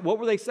 15, right? What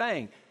were they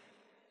saying?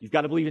 You've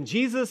got to believe in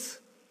Jesus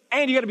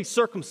and you've got to be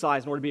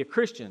circumcised in order to be a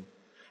Christian.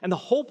 And the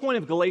whole point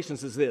of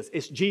Galatians is this.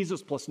 It's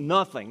Jesus plus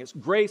nothing. It's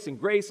grace and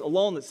grace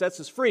alone that sets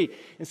us free.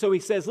 And so he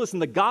says, listen,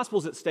 the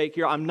gospel's at stake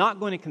here. I'm not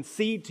going to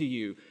concede to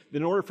you that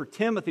in order for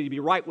Timothy to be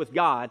right with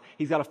God,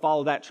 he's got to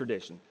follow that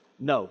tradition.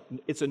 No,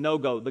 it's a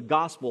no-go. The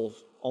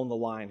gospel's on the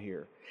line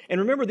here. And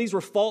remember, these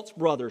were false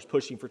brothers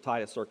pushing for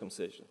Titus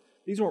circumcision.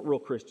 These weren't real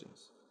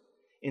Christians.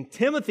 In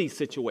Timothy's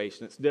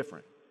situation, it's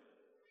different.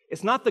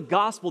 It's not the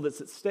gospel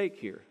that's at stake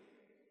here.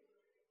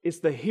 It's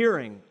the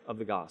hearing of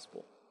the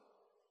gospel.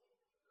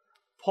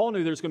 Paul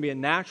knew there's going to be a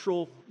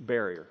natural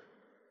barrier.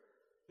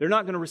 They're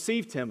not going to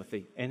receive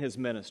Timothy and his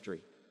ministry.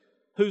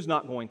 Who's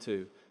not going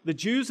to? The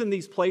Jews in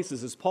these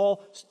places, as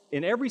Paul,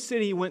 in every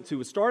city he went to,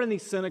 would start in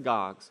these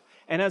synagogues.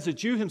 And as a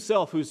Jew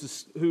himself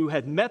who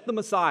had met the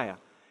Messiah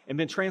and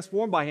been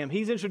transformed by him,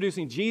 he's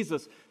introducing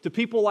Jesus to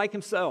people like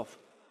himself.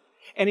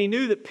 And he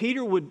knew that he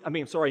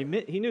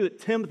knew that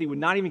Timothy would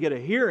not even get a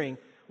hearing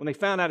when they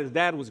found out his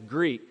dad was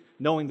Greek,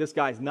 knowing this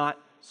guy's not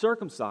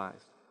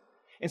circumcised.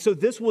 And so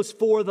this was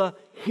for the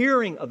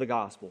hearing of the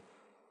gospel.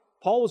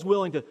 Paul was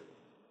willing to,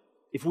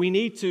 if we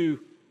need to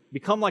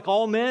become like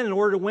all men in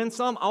order to win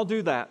some, I'll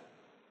do that.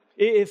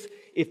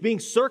 If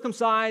being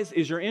circumcised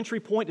is your entry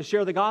point to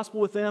share the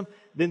gospel with them,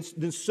 then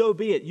so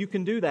be it. You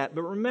can do that.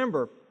 But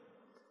remember,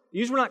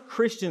 these were not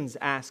Christians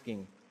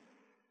asking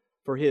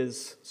for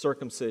his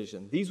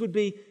circumcision. These would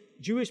be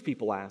Jewish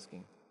people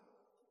asking.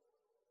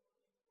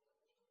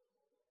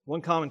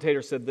 One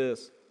commentator said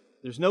this,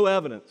 there's no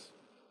evidence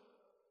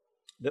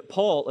that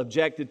Paul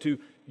objected to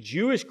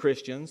Jewish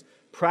Christians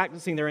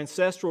practicing their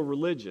ancestral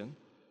religion,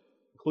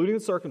 including the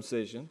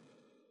circumcision,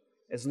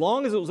 as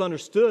long as it was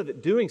understood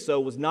that doing so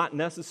was not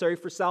necessary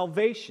for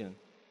salvation,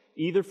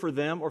 either for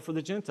them or for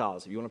the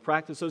Gentiles. If you want to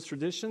practice those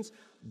traditions,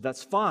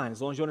 that's fine,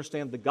 as long as you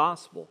understand the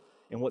gospel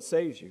and what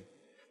saves you.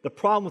 The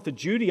problem with the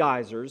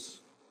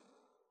Judaizers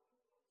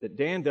that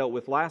Dan dealt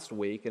with last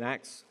week in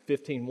Acts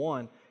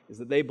 15:1 is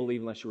that they believe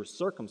unless you were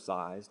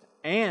circumcised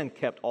and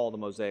kept all the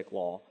Mosaic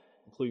law,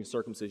 including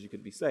circumcision, you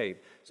could be saved.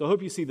 So I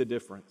hope you see the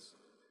difference.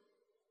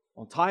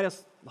 On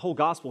Titus, the whole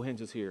gospel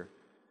hinges here.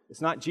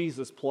 It's not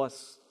Jesus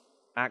plus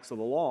acts of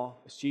the law.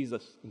 It's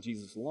Jesus and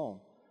Jesus alone.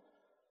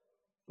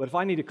 But if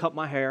I need to cut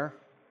my hair,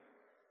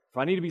 if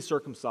I need to be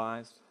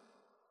circumcised,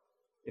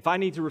 if I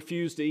need to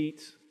refuse to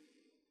eat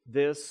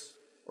this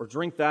or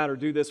drink that or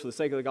do this for the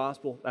sake of the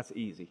gospel, that's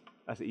easy.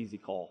 That's an easy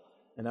call.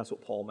 And that's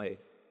what Paul made.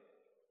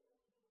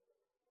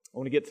 I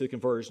want to get to the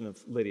conversion of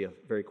Lydia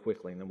very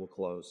quickly, and then we'll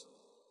close.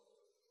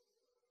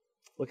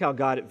 Look how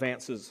God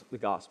advances the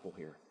gospel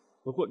here.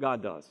 Look what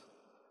God does.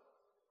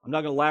 I'm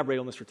not going to elaborate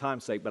on this for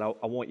time's sake, but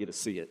I want you to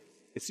see it.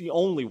 It's the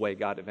only way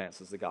God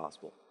advances the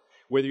gospel.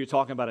 Whether you're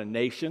talking about a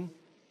nation,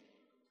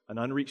 an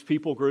unreached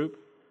people group,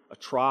 a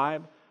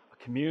tribe,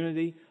 a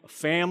community, a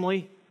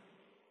family,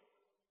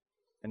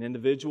 an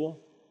individual,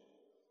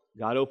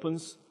 God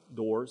opens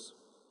doors,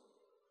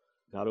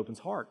 God opens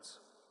hearts.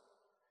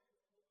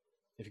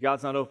 If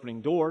God's not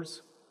opening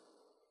doors,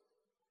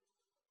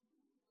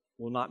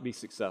 we'll not be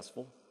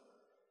successful.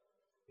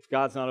 If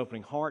God's not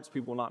opening hearts,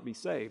 people will not be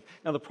saved.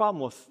 Now, the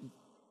problem with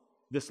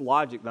this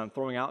logic that I'm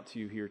throwing out to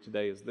you here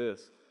today is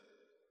this.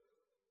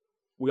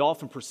 We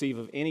often perceive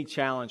of any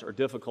challenge or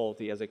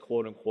difficulty as a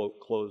quote-unquote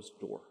closed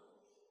door.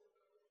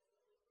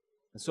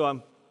 And so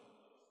I'm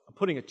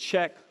putting a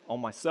check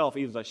on myself,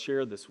 even as I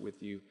share this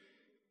with you,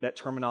 that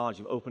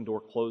terminology of open door,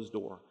 closed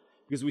door.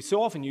 Because we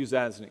so often use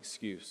that as an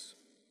excuse.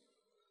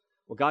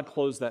 Well, God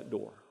closed that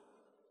door.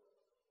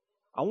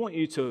 I want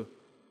you to,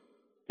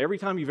 every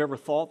time you've ever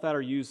thought that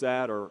or used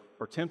that or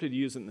tempted to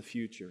use it in the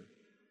future,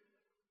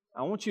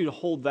 I want you to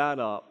hold that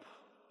up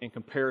in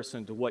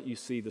comparison to what you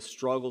see the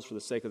struggles for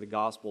the sake of the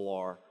gospel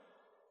are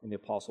in the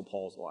Apostle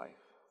Paul's life.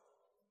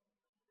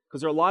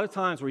 Because there are a lot of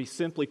times where he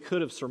simply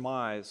could have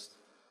surmised,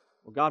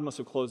 well, God must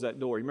have closed that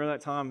door. You remember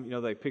that time,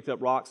 they picked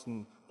up rocks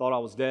and thought I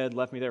was dead,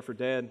 left me there for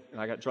dead, and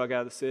I got drug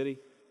out of the city?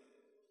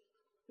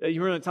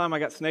 You remember that time I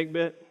got snake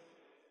bit?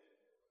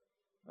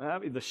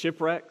 The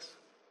shipwrecks?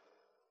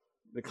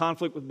 The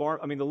conflict with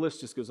the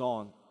list just goes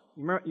on.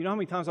 You know how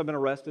many times I've been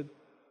arrested?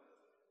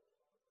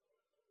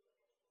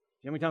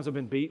 You know how many times I've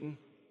been beaten,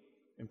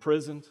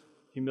 imprisoned,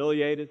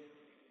 humiliated?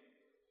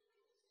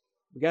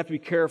 We have to be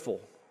careful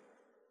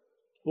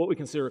what we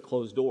consider a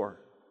closed door.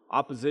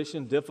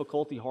 Opposition,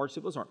 difficulty,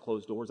 hardship, those aren't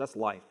closed doors. That's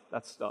life.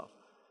 That's stuff.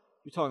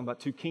 You're talking about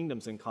two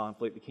kingdoms in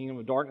conflict, the kingdom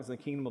of darkness and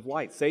the kingdom of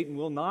light. Satan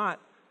will not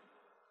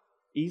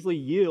easily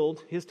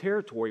yield his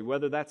territory,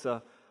 whether that's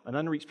an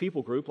unreached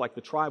people group like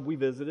the tribe we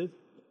visited,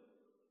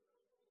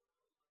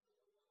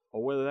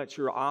 or whether that's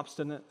your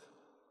obstinate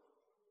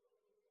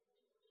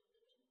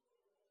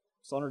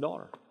son or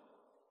daughter.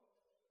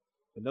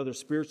 But no, there's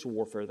spiritual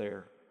warfare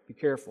there. Be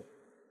careful.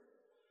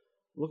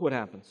 Look what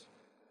happens.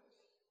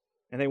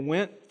 And they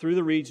went through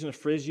the region of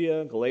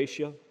Phrygia,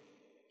 Galatia,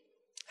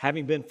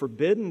 having been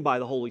forbidden by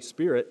the Holy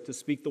Spirit to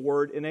speak the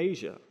word in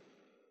Asia.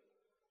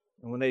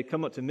 And when they had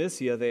come up to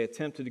Mysia, they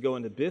attempted to go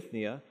into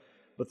Bithynia,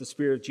 but the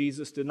Spirit of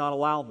Jesus did not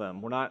allow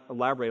them. We're not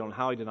elaborating on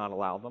how he did not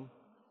allow them,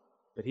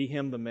 but he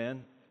hemmed them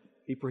in.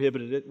 He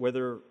prohibited it,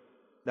 whether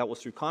that was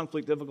through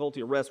conflict,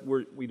 difficulty, arrest,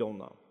 we don't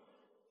know.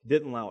 He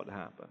didn't allow it to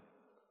happen.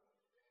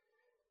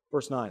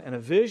 Verse 9, and a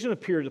vision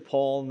appeared to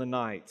Paul in the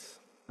night.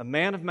 A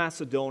man of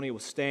Macedonia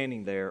was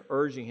standing there,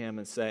 urging him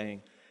and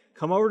saying,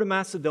 come over to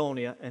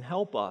Macedonia and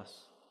help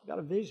us. We got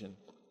a vision.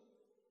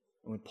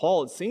 And when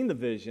Paul had seen the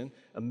vision,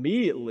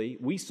 immediately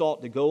we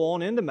sought to go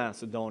on into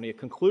Macedonia,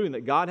 concluding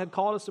that God had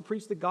called us to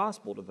preach the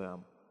gospel to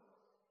them.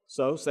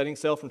 So, setting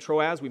sail from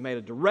Troas, we made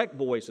a direct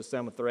voyage to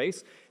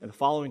Samothrace, and the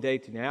following day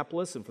to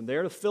Neapolis, and from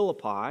there to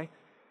Philippi,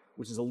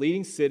 which is a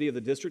leading city of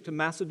the district of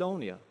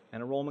Macedonia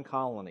and a Roman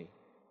colony.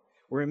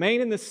 We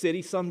remained in this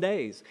city some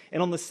days,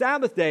 and on the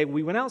Sabbath day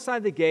we went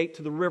outside the gate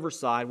to the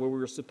riverside where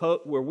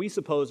we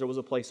supposed there was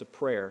a place of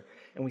prayer.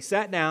 And we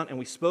sat down and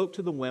we spoke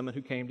to the women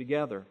who came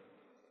together.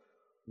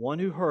 One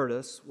who heard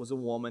us was a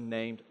woman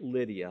named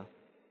Lydia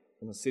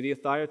from the city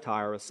of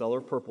Thyatira, a seller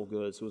of purple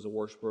goods, who was a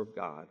worshiper of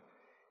God.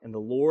 And the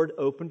Lord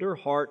opened her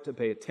heart to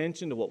pay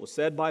attention to what was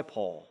said by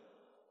Paul.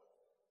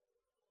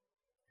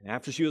 And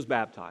after she was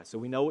baptized, so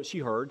we know what she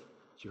heard.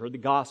 She heard the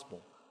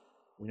gospel.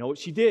 We know what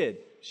she did.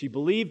 She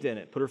believed in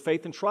it, put her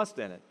faith and trust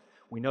in it.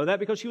 We know that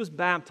because she was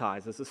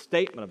baptized. It's a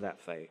statement of that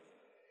faith.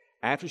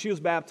 After she was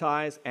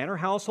baptized, and her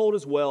household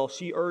as well,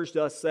 she urged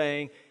us,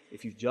 saying,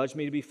 if you've judged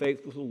me to be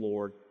faithful to the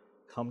Lord,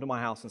 come to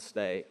my house and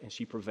stay. And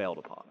she prevailed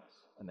upon us,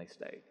 and they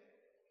stayed.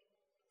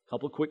 A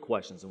couple of quick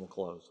questions, and we'll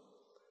close.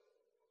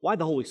 Why did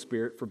the Holy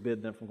Spirit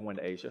forbid them from going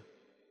to Asia?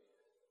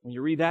 When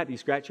you read that, do you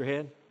scratch your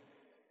head?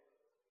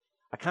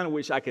 I kind of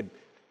wish I could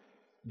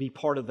be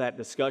part of that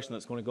discussion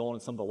that's going to go on in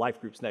some of the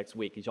life groups next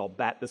week as y'all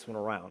bat this one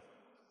around.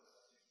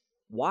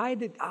 Why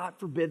did God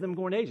forbid them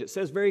going to Asia? It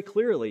says very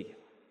clearly,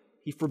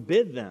 he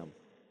forbid them.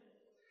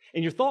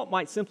 And your thought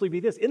might simply be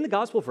this, isn't the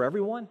gospel for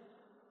everyone?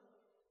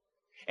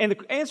 And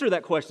the answer to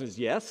that question is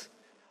yes.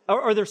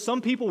 Are there some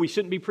people we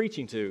shouldn't be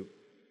preaching to?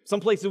 Some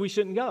places we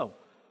shouldn't go?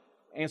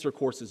 Answer, of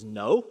course, is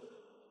no.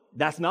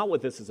 That's not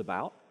what this is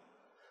about.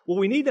 What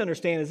we need to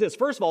understand is this.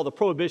 First of all, the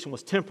prohibition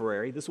was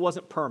temporary. This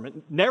wasn't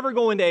permanent. Never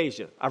go into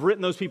Asia. I've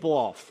written those people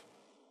off.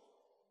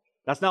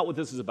 That's not what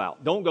this is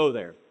about. Don't go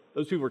there.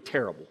 Those people are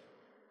terrible.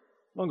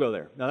 Don't go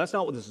there. No, that's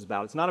not what this is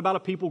about. It's not about a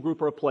people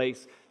group or a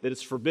place that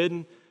is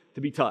forbidden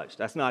to be touched.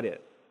 That's not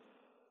it.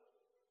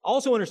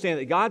 Also understand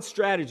that God's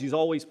strategy is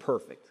always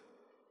perfect.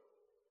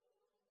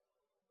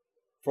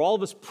 For all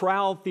of us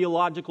proud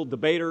theological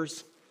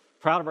debaters,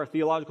 proud of our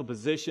theological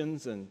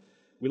positions, and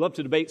we love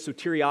to debate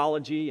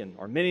soteriology and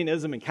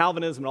Arminianism and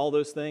Calvinism and all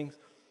those things.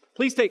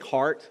 Please take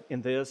heart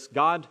in this.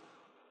 God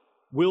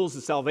wills the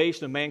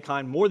salvation of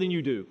mankind more than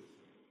you do.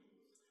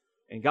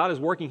 And God is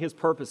working his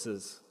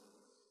purposes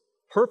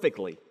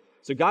perfectly.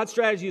 So God's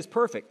strategy is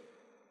perfect.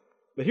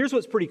 But here's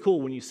what's pretty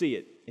cool when you see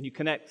it and you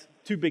connect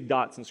two big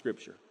dots in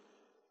Scripture.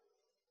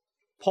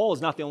 Paul is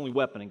not the only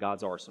weapon in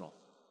God's arsenal.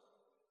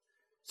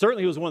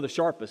 Certainly he was one of the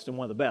sharpest and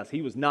one of the best.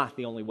 He was not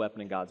the only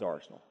weapon in God's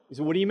arsenal. You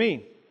say, what do you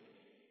mean?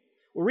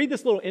 Well, read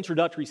this little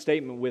introductory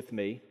statement with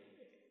me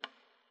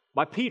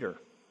by Peter.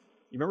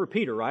 You remember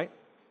Peter, right?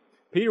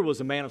 Peter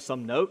was a man of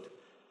some note,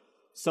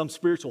 some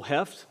spiritual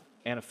heft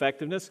and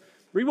effectiveness.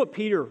 Read what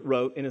Peter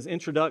wrote in his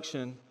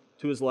introduction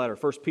to his letter,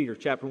 1 Peter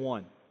chapter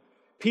 1.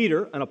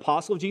 Peter, an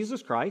apostle of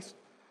Jesus Christ,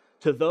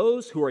 to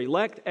those who are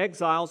elect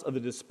exiles of the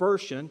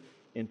dispersion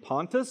in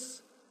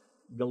Pontus,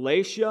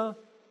 Galatia,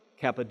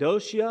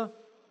 Cappadocia,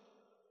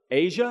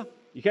 Asia,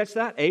 you catch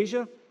that?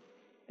 Asia,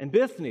 and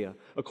Bithynia,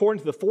 according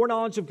to the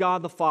foreknowledge of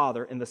God the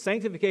Father and the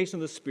sanctification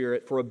of the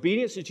Spirit, for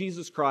obedience to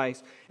Jesus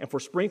Christ and for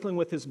sprinkling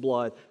with His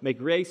blood, may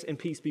grace and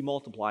peace be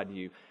multiplied to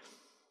you.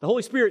 The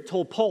Holy Spirit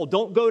told Paul,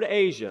 don't go to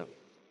Asia,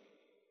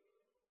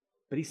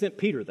 but He sent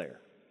Peter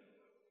there.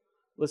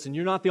 Listen,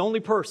 you're not the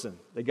only person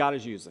that God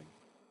is using.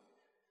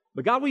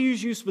 But God will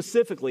use you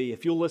specifically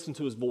if you'll listen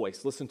to His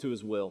voice, listen to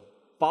His will,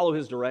 follow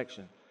His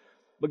direction.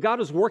 But God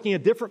was working a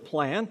different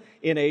plan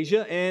in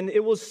Asia, and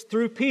it was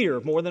through Peter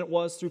more than it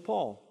was through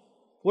Paul.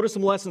 What are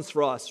some lessons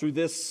for us through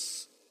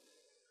this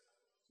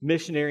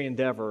missionary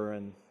endeavor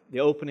and the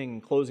opening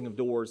and closing of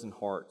doors and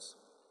hearts?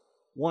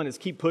 One is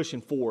keep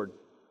pushing forward.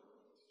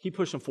 Keep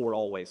pushing forward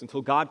always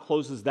until God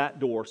closes that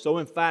door so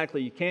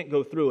emphatically you can't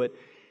go through it,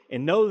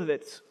 and know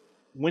that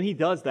when He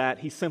does that,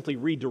 He's simply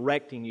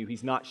redirecting you.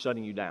 He's not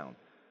shutting you down.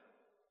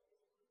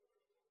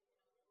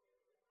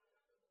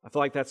 I feel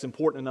like that's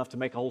important enough to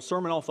make a whole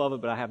sermon off of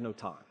it, but I have no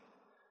time.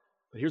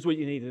 But here's what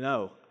you need to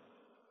know.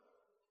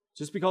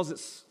 Just because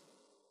it's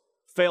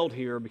failed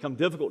here, become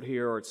difficult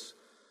here, or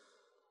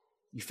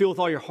you feel with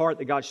all your heart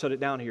that God shut it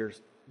down here,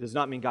 does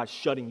not mean God's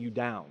shutting you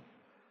down.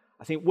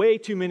 I think way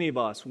too many of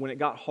us, when it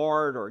got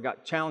hard or it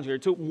got challenging,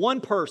 it took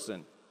one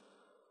person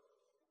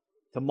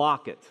to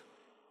mock it.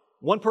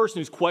 One person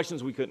whose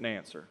questions we couldn't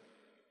answer.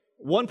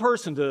 One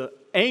person to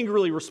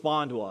angrily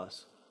respond to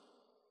us.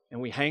 And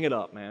we hang it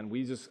up, man.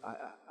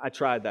 I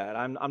tried that.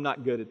 I'm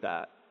not good at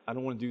that. I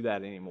don't want to do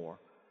that anymore.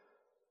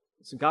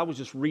 So God was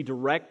just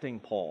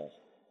redirecting Paul.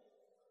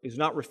 He was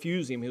not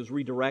refusing him. He was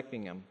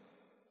redirecting him.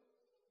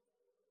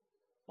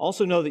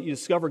 Also know that you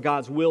discover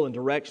God's will and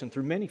direction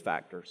through many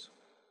factors.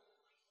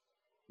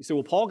 You say,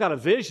 well, Paul got a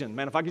vision.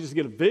 Man, if I could just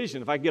get a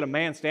vision, if I could get a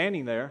man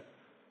standing there,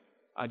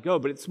 I'd go.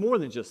 But it's more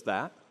than just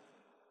that.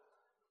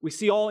 We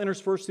see all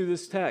interspersed through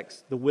this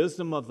text, the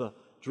wisdom of the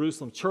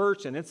Jerusalem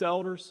church and its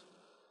elders.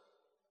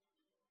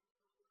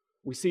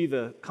 We see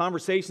the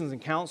conversations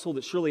and counsel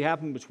that surely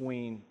happened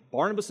between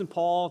Barnabas and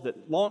Paul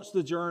that launched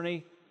the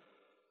journey,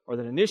 or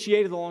that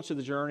initiated the launch of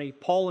the journey,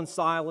 Paul and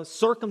Silas,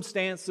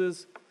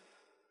 circumstances.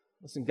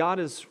 Listen, God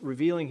is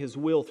revealing His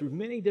will through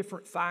many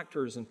different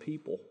factors and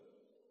people.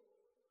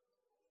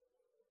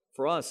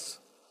 For us,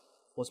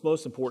 what's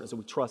most important is that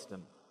we trust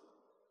Him.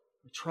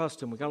 We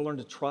trust Him. We've got to learn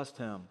to trust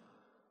Him.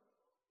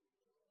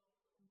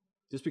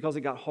 Just because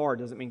it got hard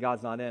doesn't mean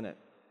God's not in it.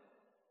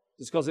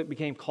 Just because it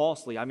became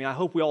costly. I mean, I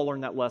hope we all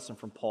learned that lesson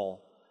from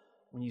Paul.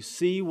 When you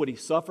see what he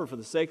suffered for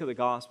the sake of the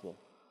gospel,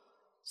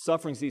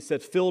 sufferings, he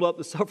said, filled up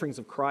the sufferings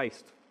of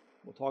Christ.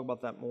 We'll talk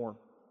about that more.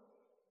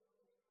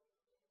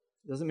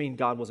 It doesn't mean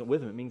God wasn't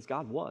with him. It means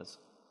God was.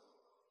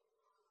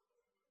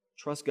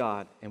 Trust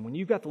God. And when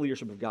you've got the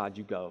leadership of God,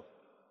 you go.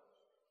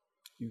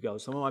 You go.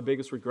 Some of my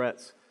biggest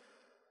regrets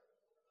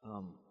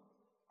are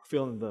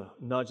feeling the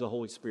nudge of the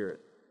Holy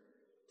Spirit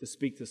to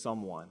speak to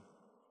someone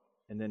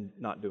and then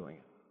not doing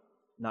it.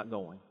 Not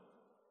going.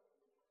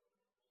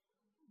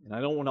 And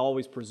I don't want to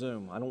always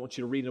presume. I don't want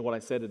you to read into what I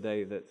said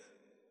today that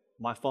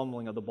my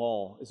fumbling of the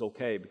ball is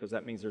okay, because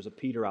that means there's a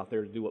Peter out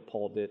there to do what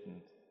Paul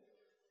didn't.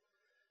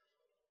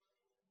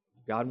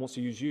 God wants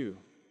to use you,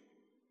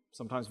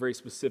 sometimes very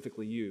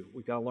specifically you.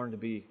 We've got to learn to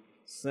be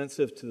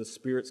sensitive to the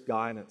Spirit's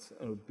guidance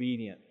and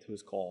obedient to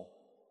His call.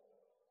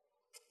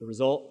 The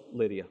result,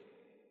 Lydia.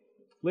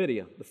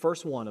 Lydia, the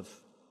first one of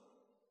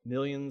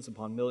millions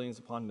upon millions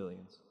upon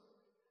millions.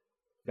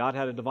 God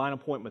had a divine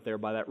appointment there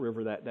by that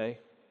river that day.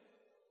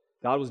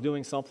 God was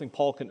doing something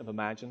Paul couldn't have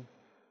imagined.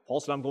 Paul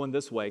said, I'm going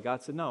this way.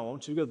 God said, no, I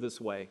want you to go this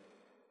way.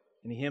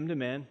 And He hemmed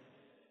him in,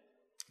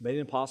 made it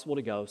impossible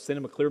to go, sent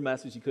him a clear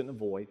message he couldn't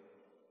avoid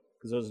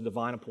because there was a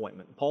divine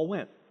appointment. And Paul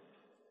went.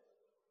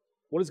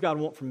 What does God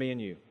want from me and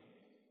you?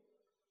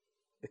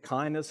 The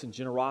kindness and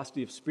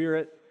generosity of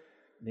spirit,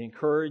 the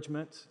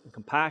encouragement and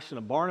compassion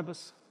of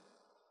Barnabas,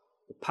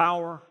 the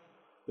power,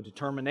 the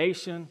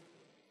determination,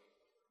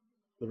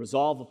 the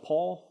resolve of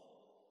Paul.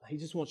 He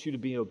just wants you to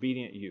be an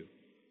obedient you.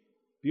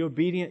 Be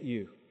obedient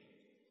you.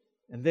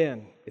 And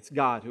then it's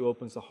God who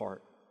opens the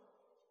heart.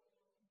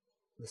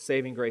 The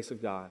saving grace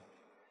of God.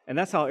 And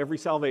that's how every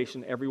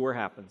salvation everywhere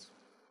happens.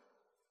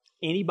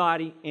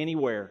 Anybody,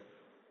 anywhere,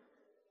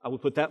 I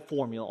would put that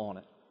formula on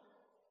it.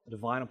 A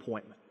divine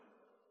appointment.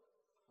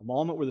 A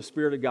moment where the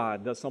Spirit of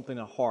God does something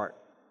in a heart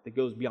that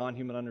goes beyond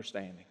human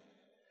understanding.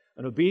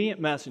 An obedient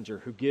messenger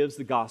who gives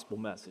the gospel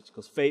message,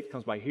 because faith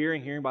comes by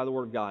hearing, hearing by the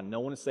word of God. No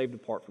one is saved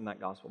apart from that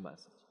gospel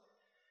message.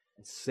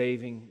 And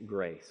saving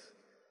grace.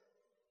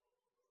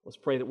 Let's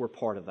pray that we're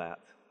part of that.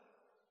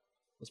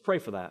 Let's pray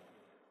for that.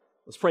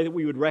 Let's pray that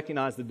we would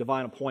recognize the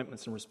divine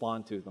appointments and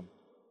respond to them.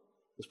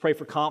 Let's pray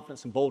for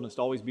confidence and boldness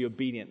to always be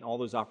obedient in all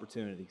those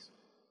opportunities.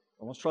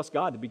 And let's trust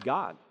God to be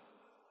God,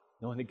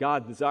 knowing that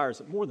God desires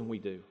it more than we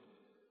do.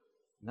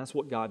 And that's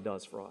what God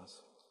does for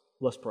us.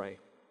 Let's pray.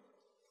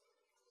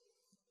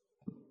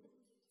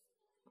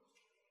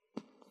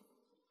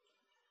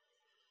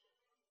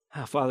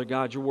 Father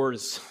God, your word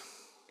is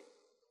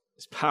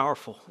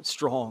powerful, it's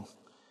strong,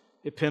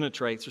 it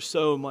penetrates. There's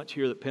so much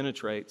here that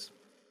penetrates.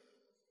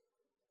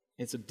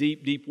 It's a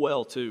deep, deep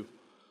well, too.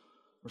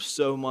 There's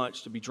so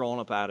much to be drawn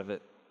up out of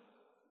it.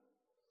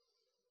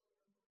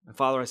 And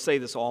Father, I say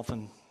this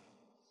often.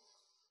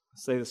 I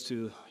say this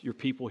to your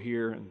people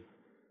here, and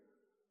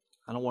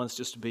I don't want us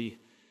just to be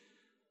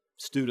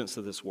students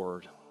of this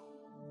word,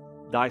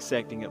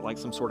 dissecting it like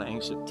some sort of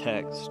ancient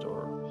text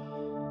or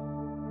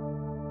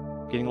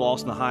getting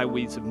lost in the high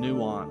weeds of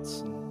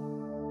nuance and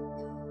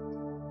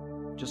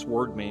just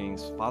word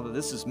meanings. Father,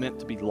 this is meant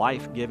to be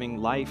life-giving,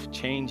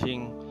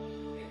 life-changing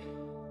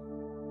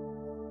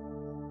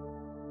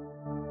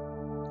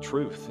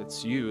truth.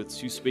 It's you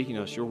speaking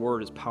to us. Your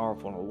word is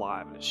powerful and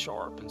alive and it's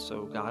sharp. And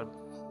so, God,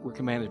 we're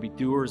commanded to be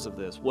doers of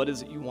this. What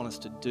is it you want us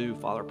to do,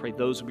 Father? I pray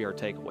those would be our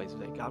takeaways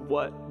today. God,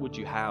 what would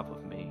you have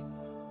of me?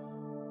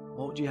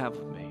 What would you have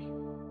of me?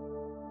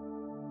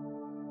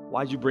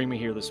 Why did you bring me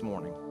here this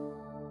morning?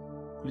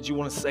 What did you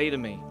want to say to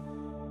me?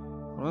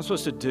 What am I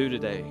supposed to do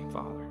today,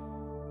 Father?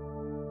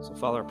 So,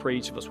 Father, I pray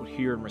each of us would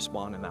hear and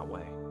respond in that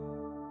way.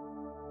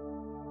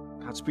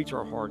 God, speak to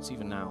our hearts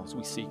even now as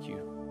we seek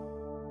you.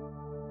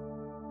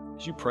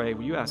 As you pray,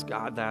 will you ask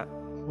God that?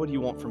 What do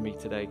you want from me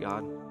today,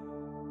 God?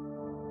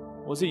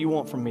 What is it you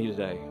want from me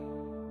today?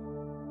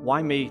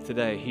 Why me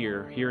today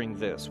here, hearing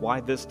this? Why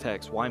this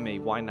text? Why me?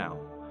 Why now?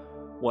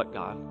 What,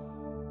 God?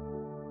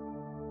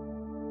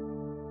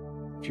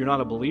 If you're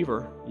not a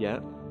believer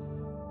yet,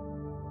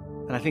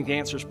 then I think the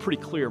answer is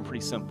pretty clear and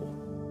pretty simple.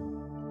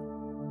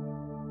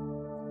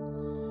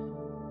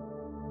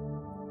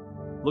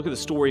 Look at the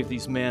story of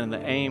these men and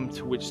the aim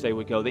to which they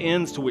would go, the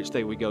ends to which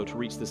they would go to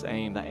reach this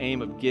aim, the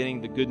aim of getting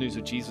the good news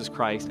of Jesus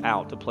Christ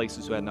out to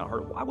places who had not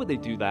heard. Why would they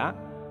do that?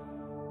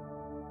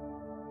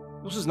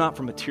 This was not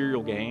for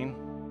material gain.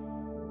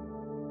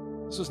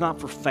 This was not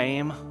for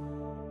fame.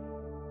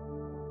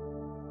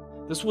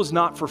 This was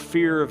not for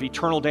fear of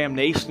eternal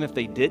damnation if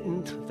they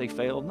didn't, if they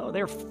failed. No,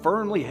 they're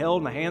firmly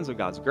held in the hands of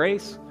God's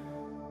grace.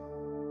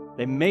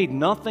 They made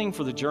nothing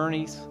for the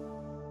journeys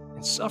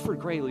and suffered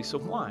greatly. So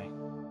why?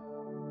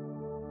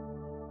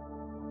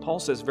 Paul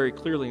says very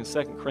clearly in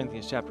 2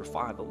 Corinthians chapter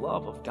 5, the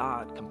love of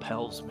God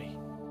compels me.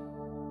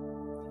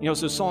 You know, it's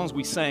those songs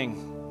we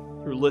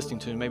sang, you're listening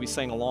to and maybe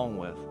sang along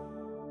with.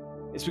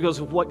 It's because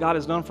of what God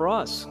has done for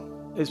us.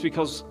 It's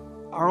because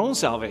our own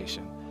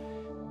salvation.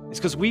 It's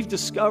because we've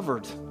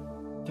discovered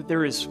that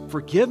there is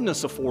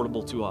forgiveness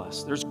affordable to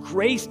us. There's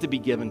grace to be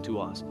given to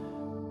us.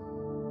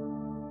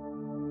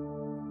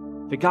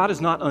 That God is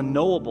not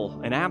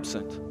unknowable and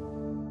absent.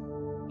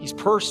 He's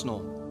personal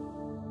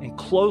and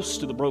close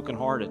to the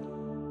brokenhearted.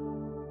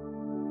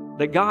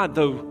 That God,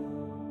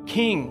 though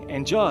King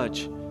and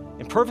Judge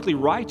and perfectly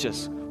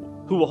righteous,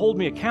 who will hold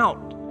me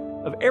account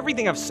of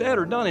everything I've said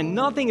or done, and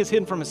nothing is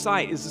hidden from His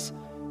sight, is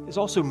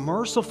also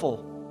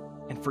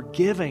merciful and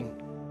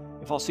forgiving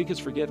if I'll seek His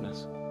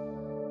forgiveness.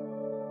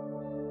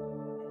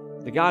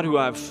 The God who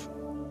I've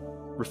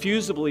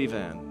refused to believe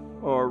in,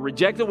 or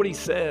rejected what He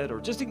said, or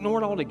just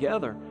ignored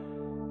altogether,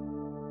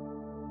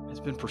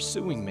 has been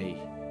pursuing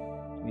me.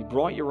 And He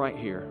brought you right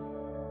here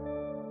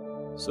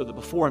so that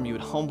before Him you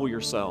would humble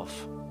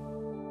yourself,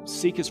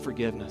 seek His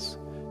forgiveness,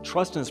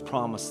 trust in His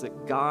promise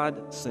that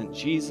God sent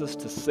Jesus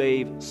to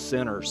save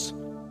sinners.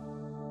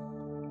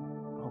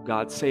 Oh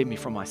God, save me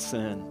from my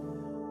sin.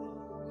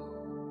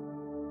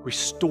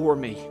 Restore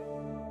me.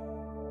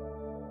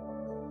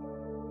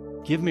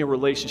 Give me a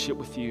relationship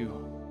with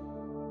you.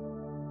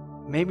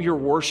 Make me your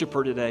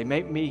worshiper today.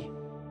 Make me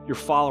your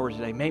follower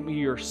today. Make me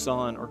your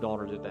son or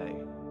daughter today.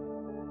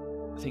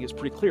 I think it's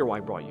pretty clear why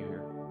He brought you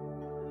here.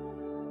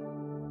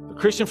 But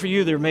Christian, for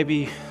you, there may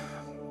be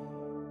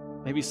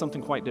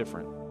something quite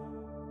different.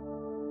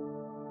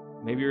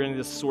 Maybe you're in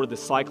this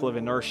cycle of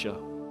inertia.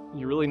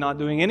 You're really not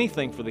doing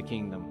anything for the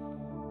kingdom.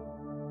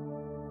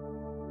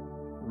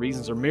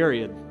 Reasons are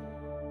myriad.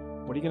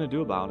 What are you going to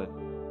do about it?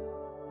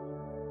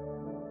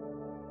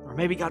 Or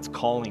maybe God's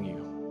calling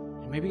you.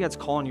 Maybe God's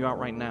calling you out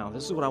right now.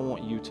 This is what I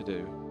want you to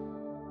do.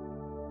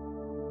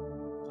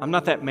 I'm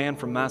not that man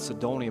from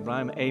Macedonia, but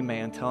I'm a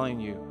man telling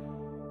you,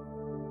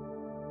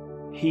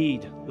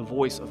 heed the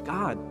voice of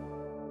God.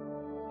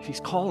 If He's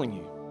calling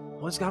you,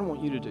 what does God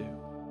want you to do?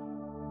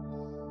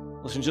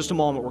 Listen, in just a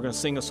moment, we're going to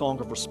sing a song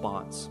of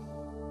response.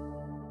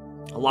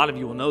 A lot of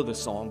you will know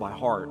this song by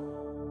heart,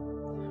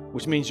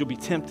 which means you'll be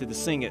tempted to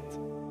sing it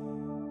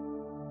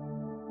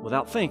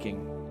without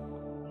thinking.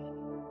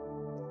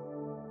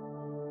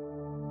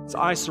 It's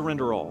I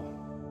Surrender All.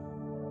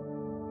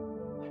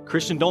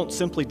 Christian, don't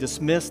simply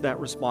dismiss that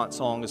response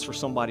song as for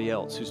somebody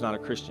else who's not a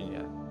Christian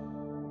yet.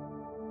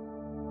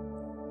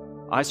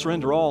 I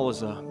Surrender All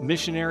is a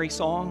missionary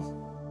song.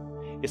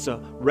 It's to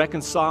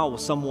reconcile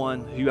with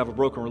someone who you have a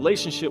broken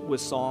relationship with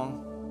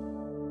song.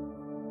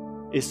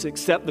 It's to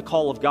accept the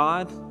call of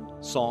God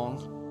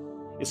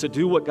song. It's to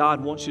do what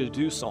God wants you to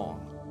do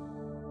song.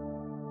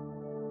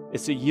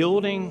 It's a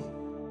yielding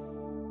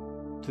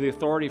to the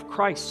authority of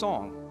Christ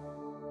song.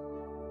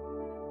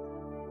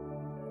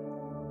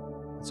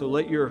 So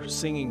let your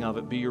singing of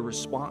it be your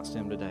response to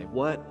Him today.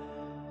 What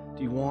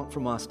do you want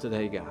from us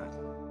today, God?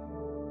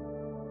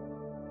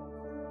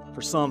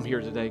 For some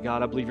here today,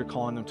 God, I believe You're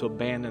calling them to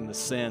abandon the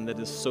sin that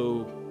has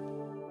so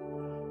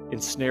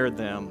ensnared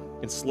them,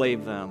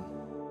 enslaved them,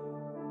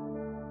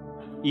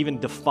 even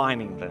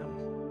defining them.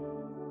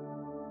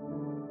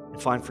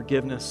 And find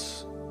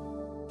forgiveness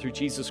through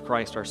Jesus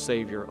Christ, our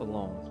Savior,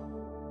 alone.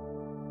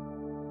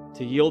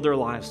 To yield their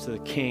lives to the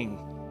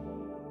King,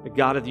 the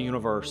God of the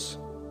universe.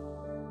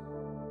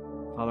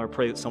 Father, I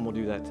pray that some will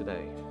do that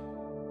today.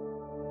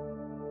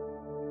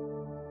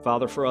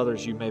 Father, for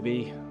others, You may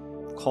be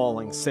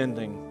calling,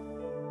 sending.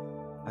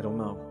 I don't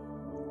know.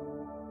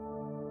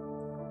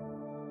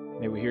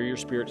 May we hear Your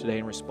Spirit today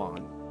and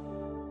respond.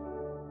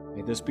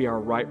 May this be our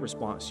right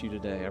response to You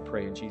today. I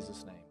pray in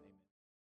Jesus' name.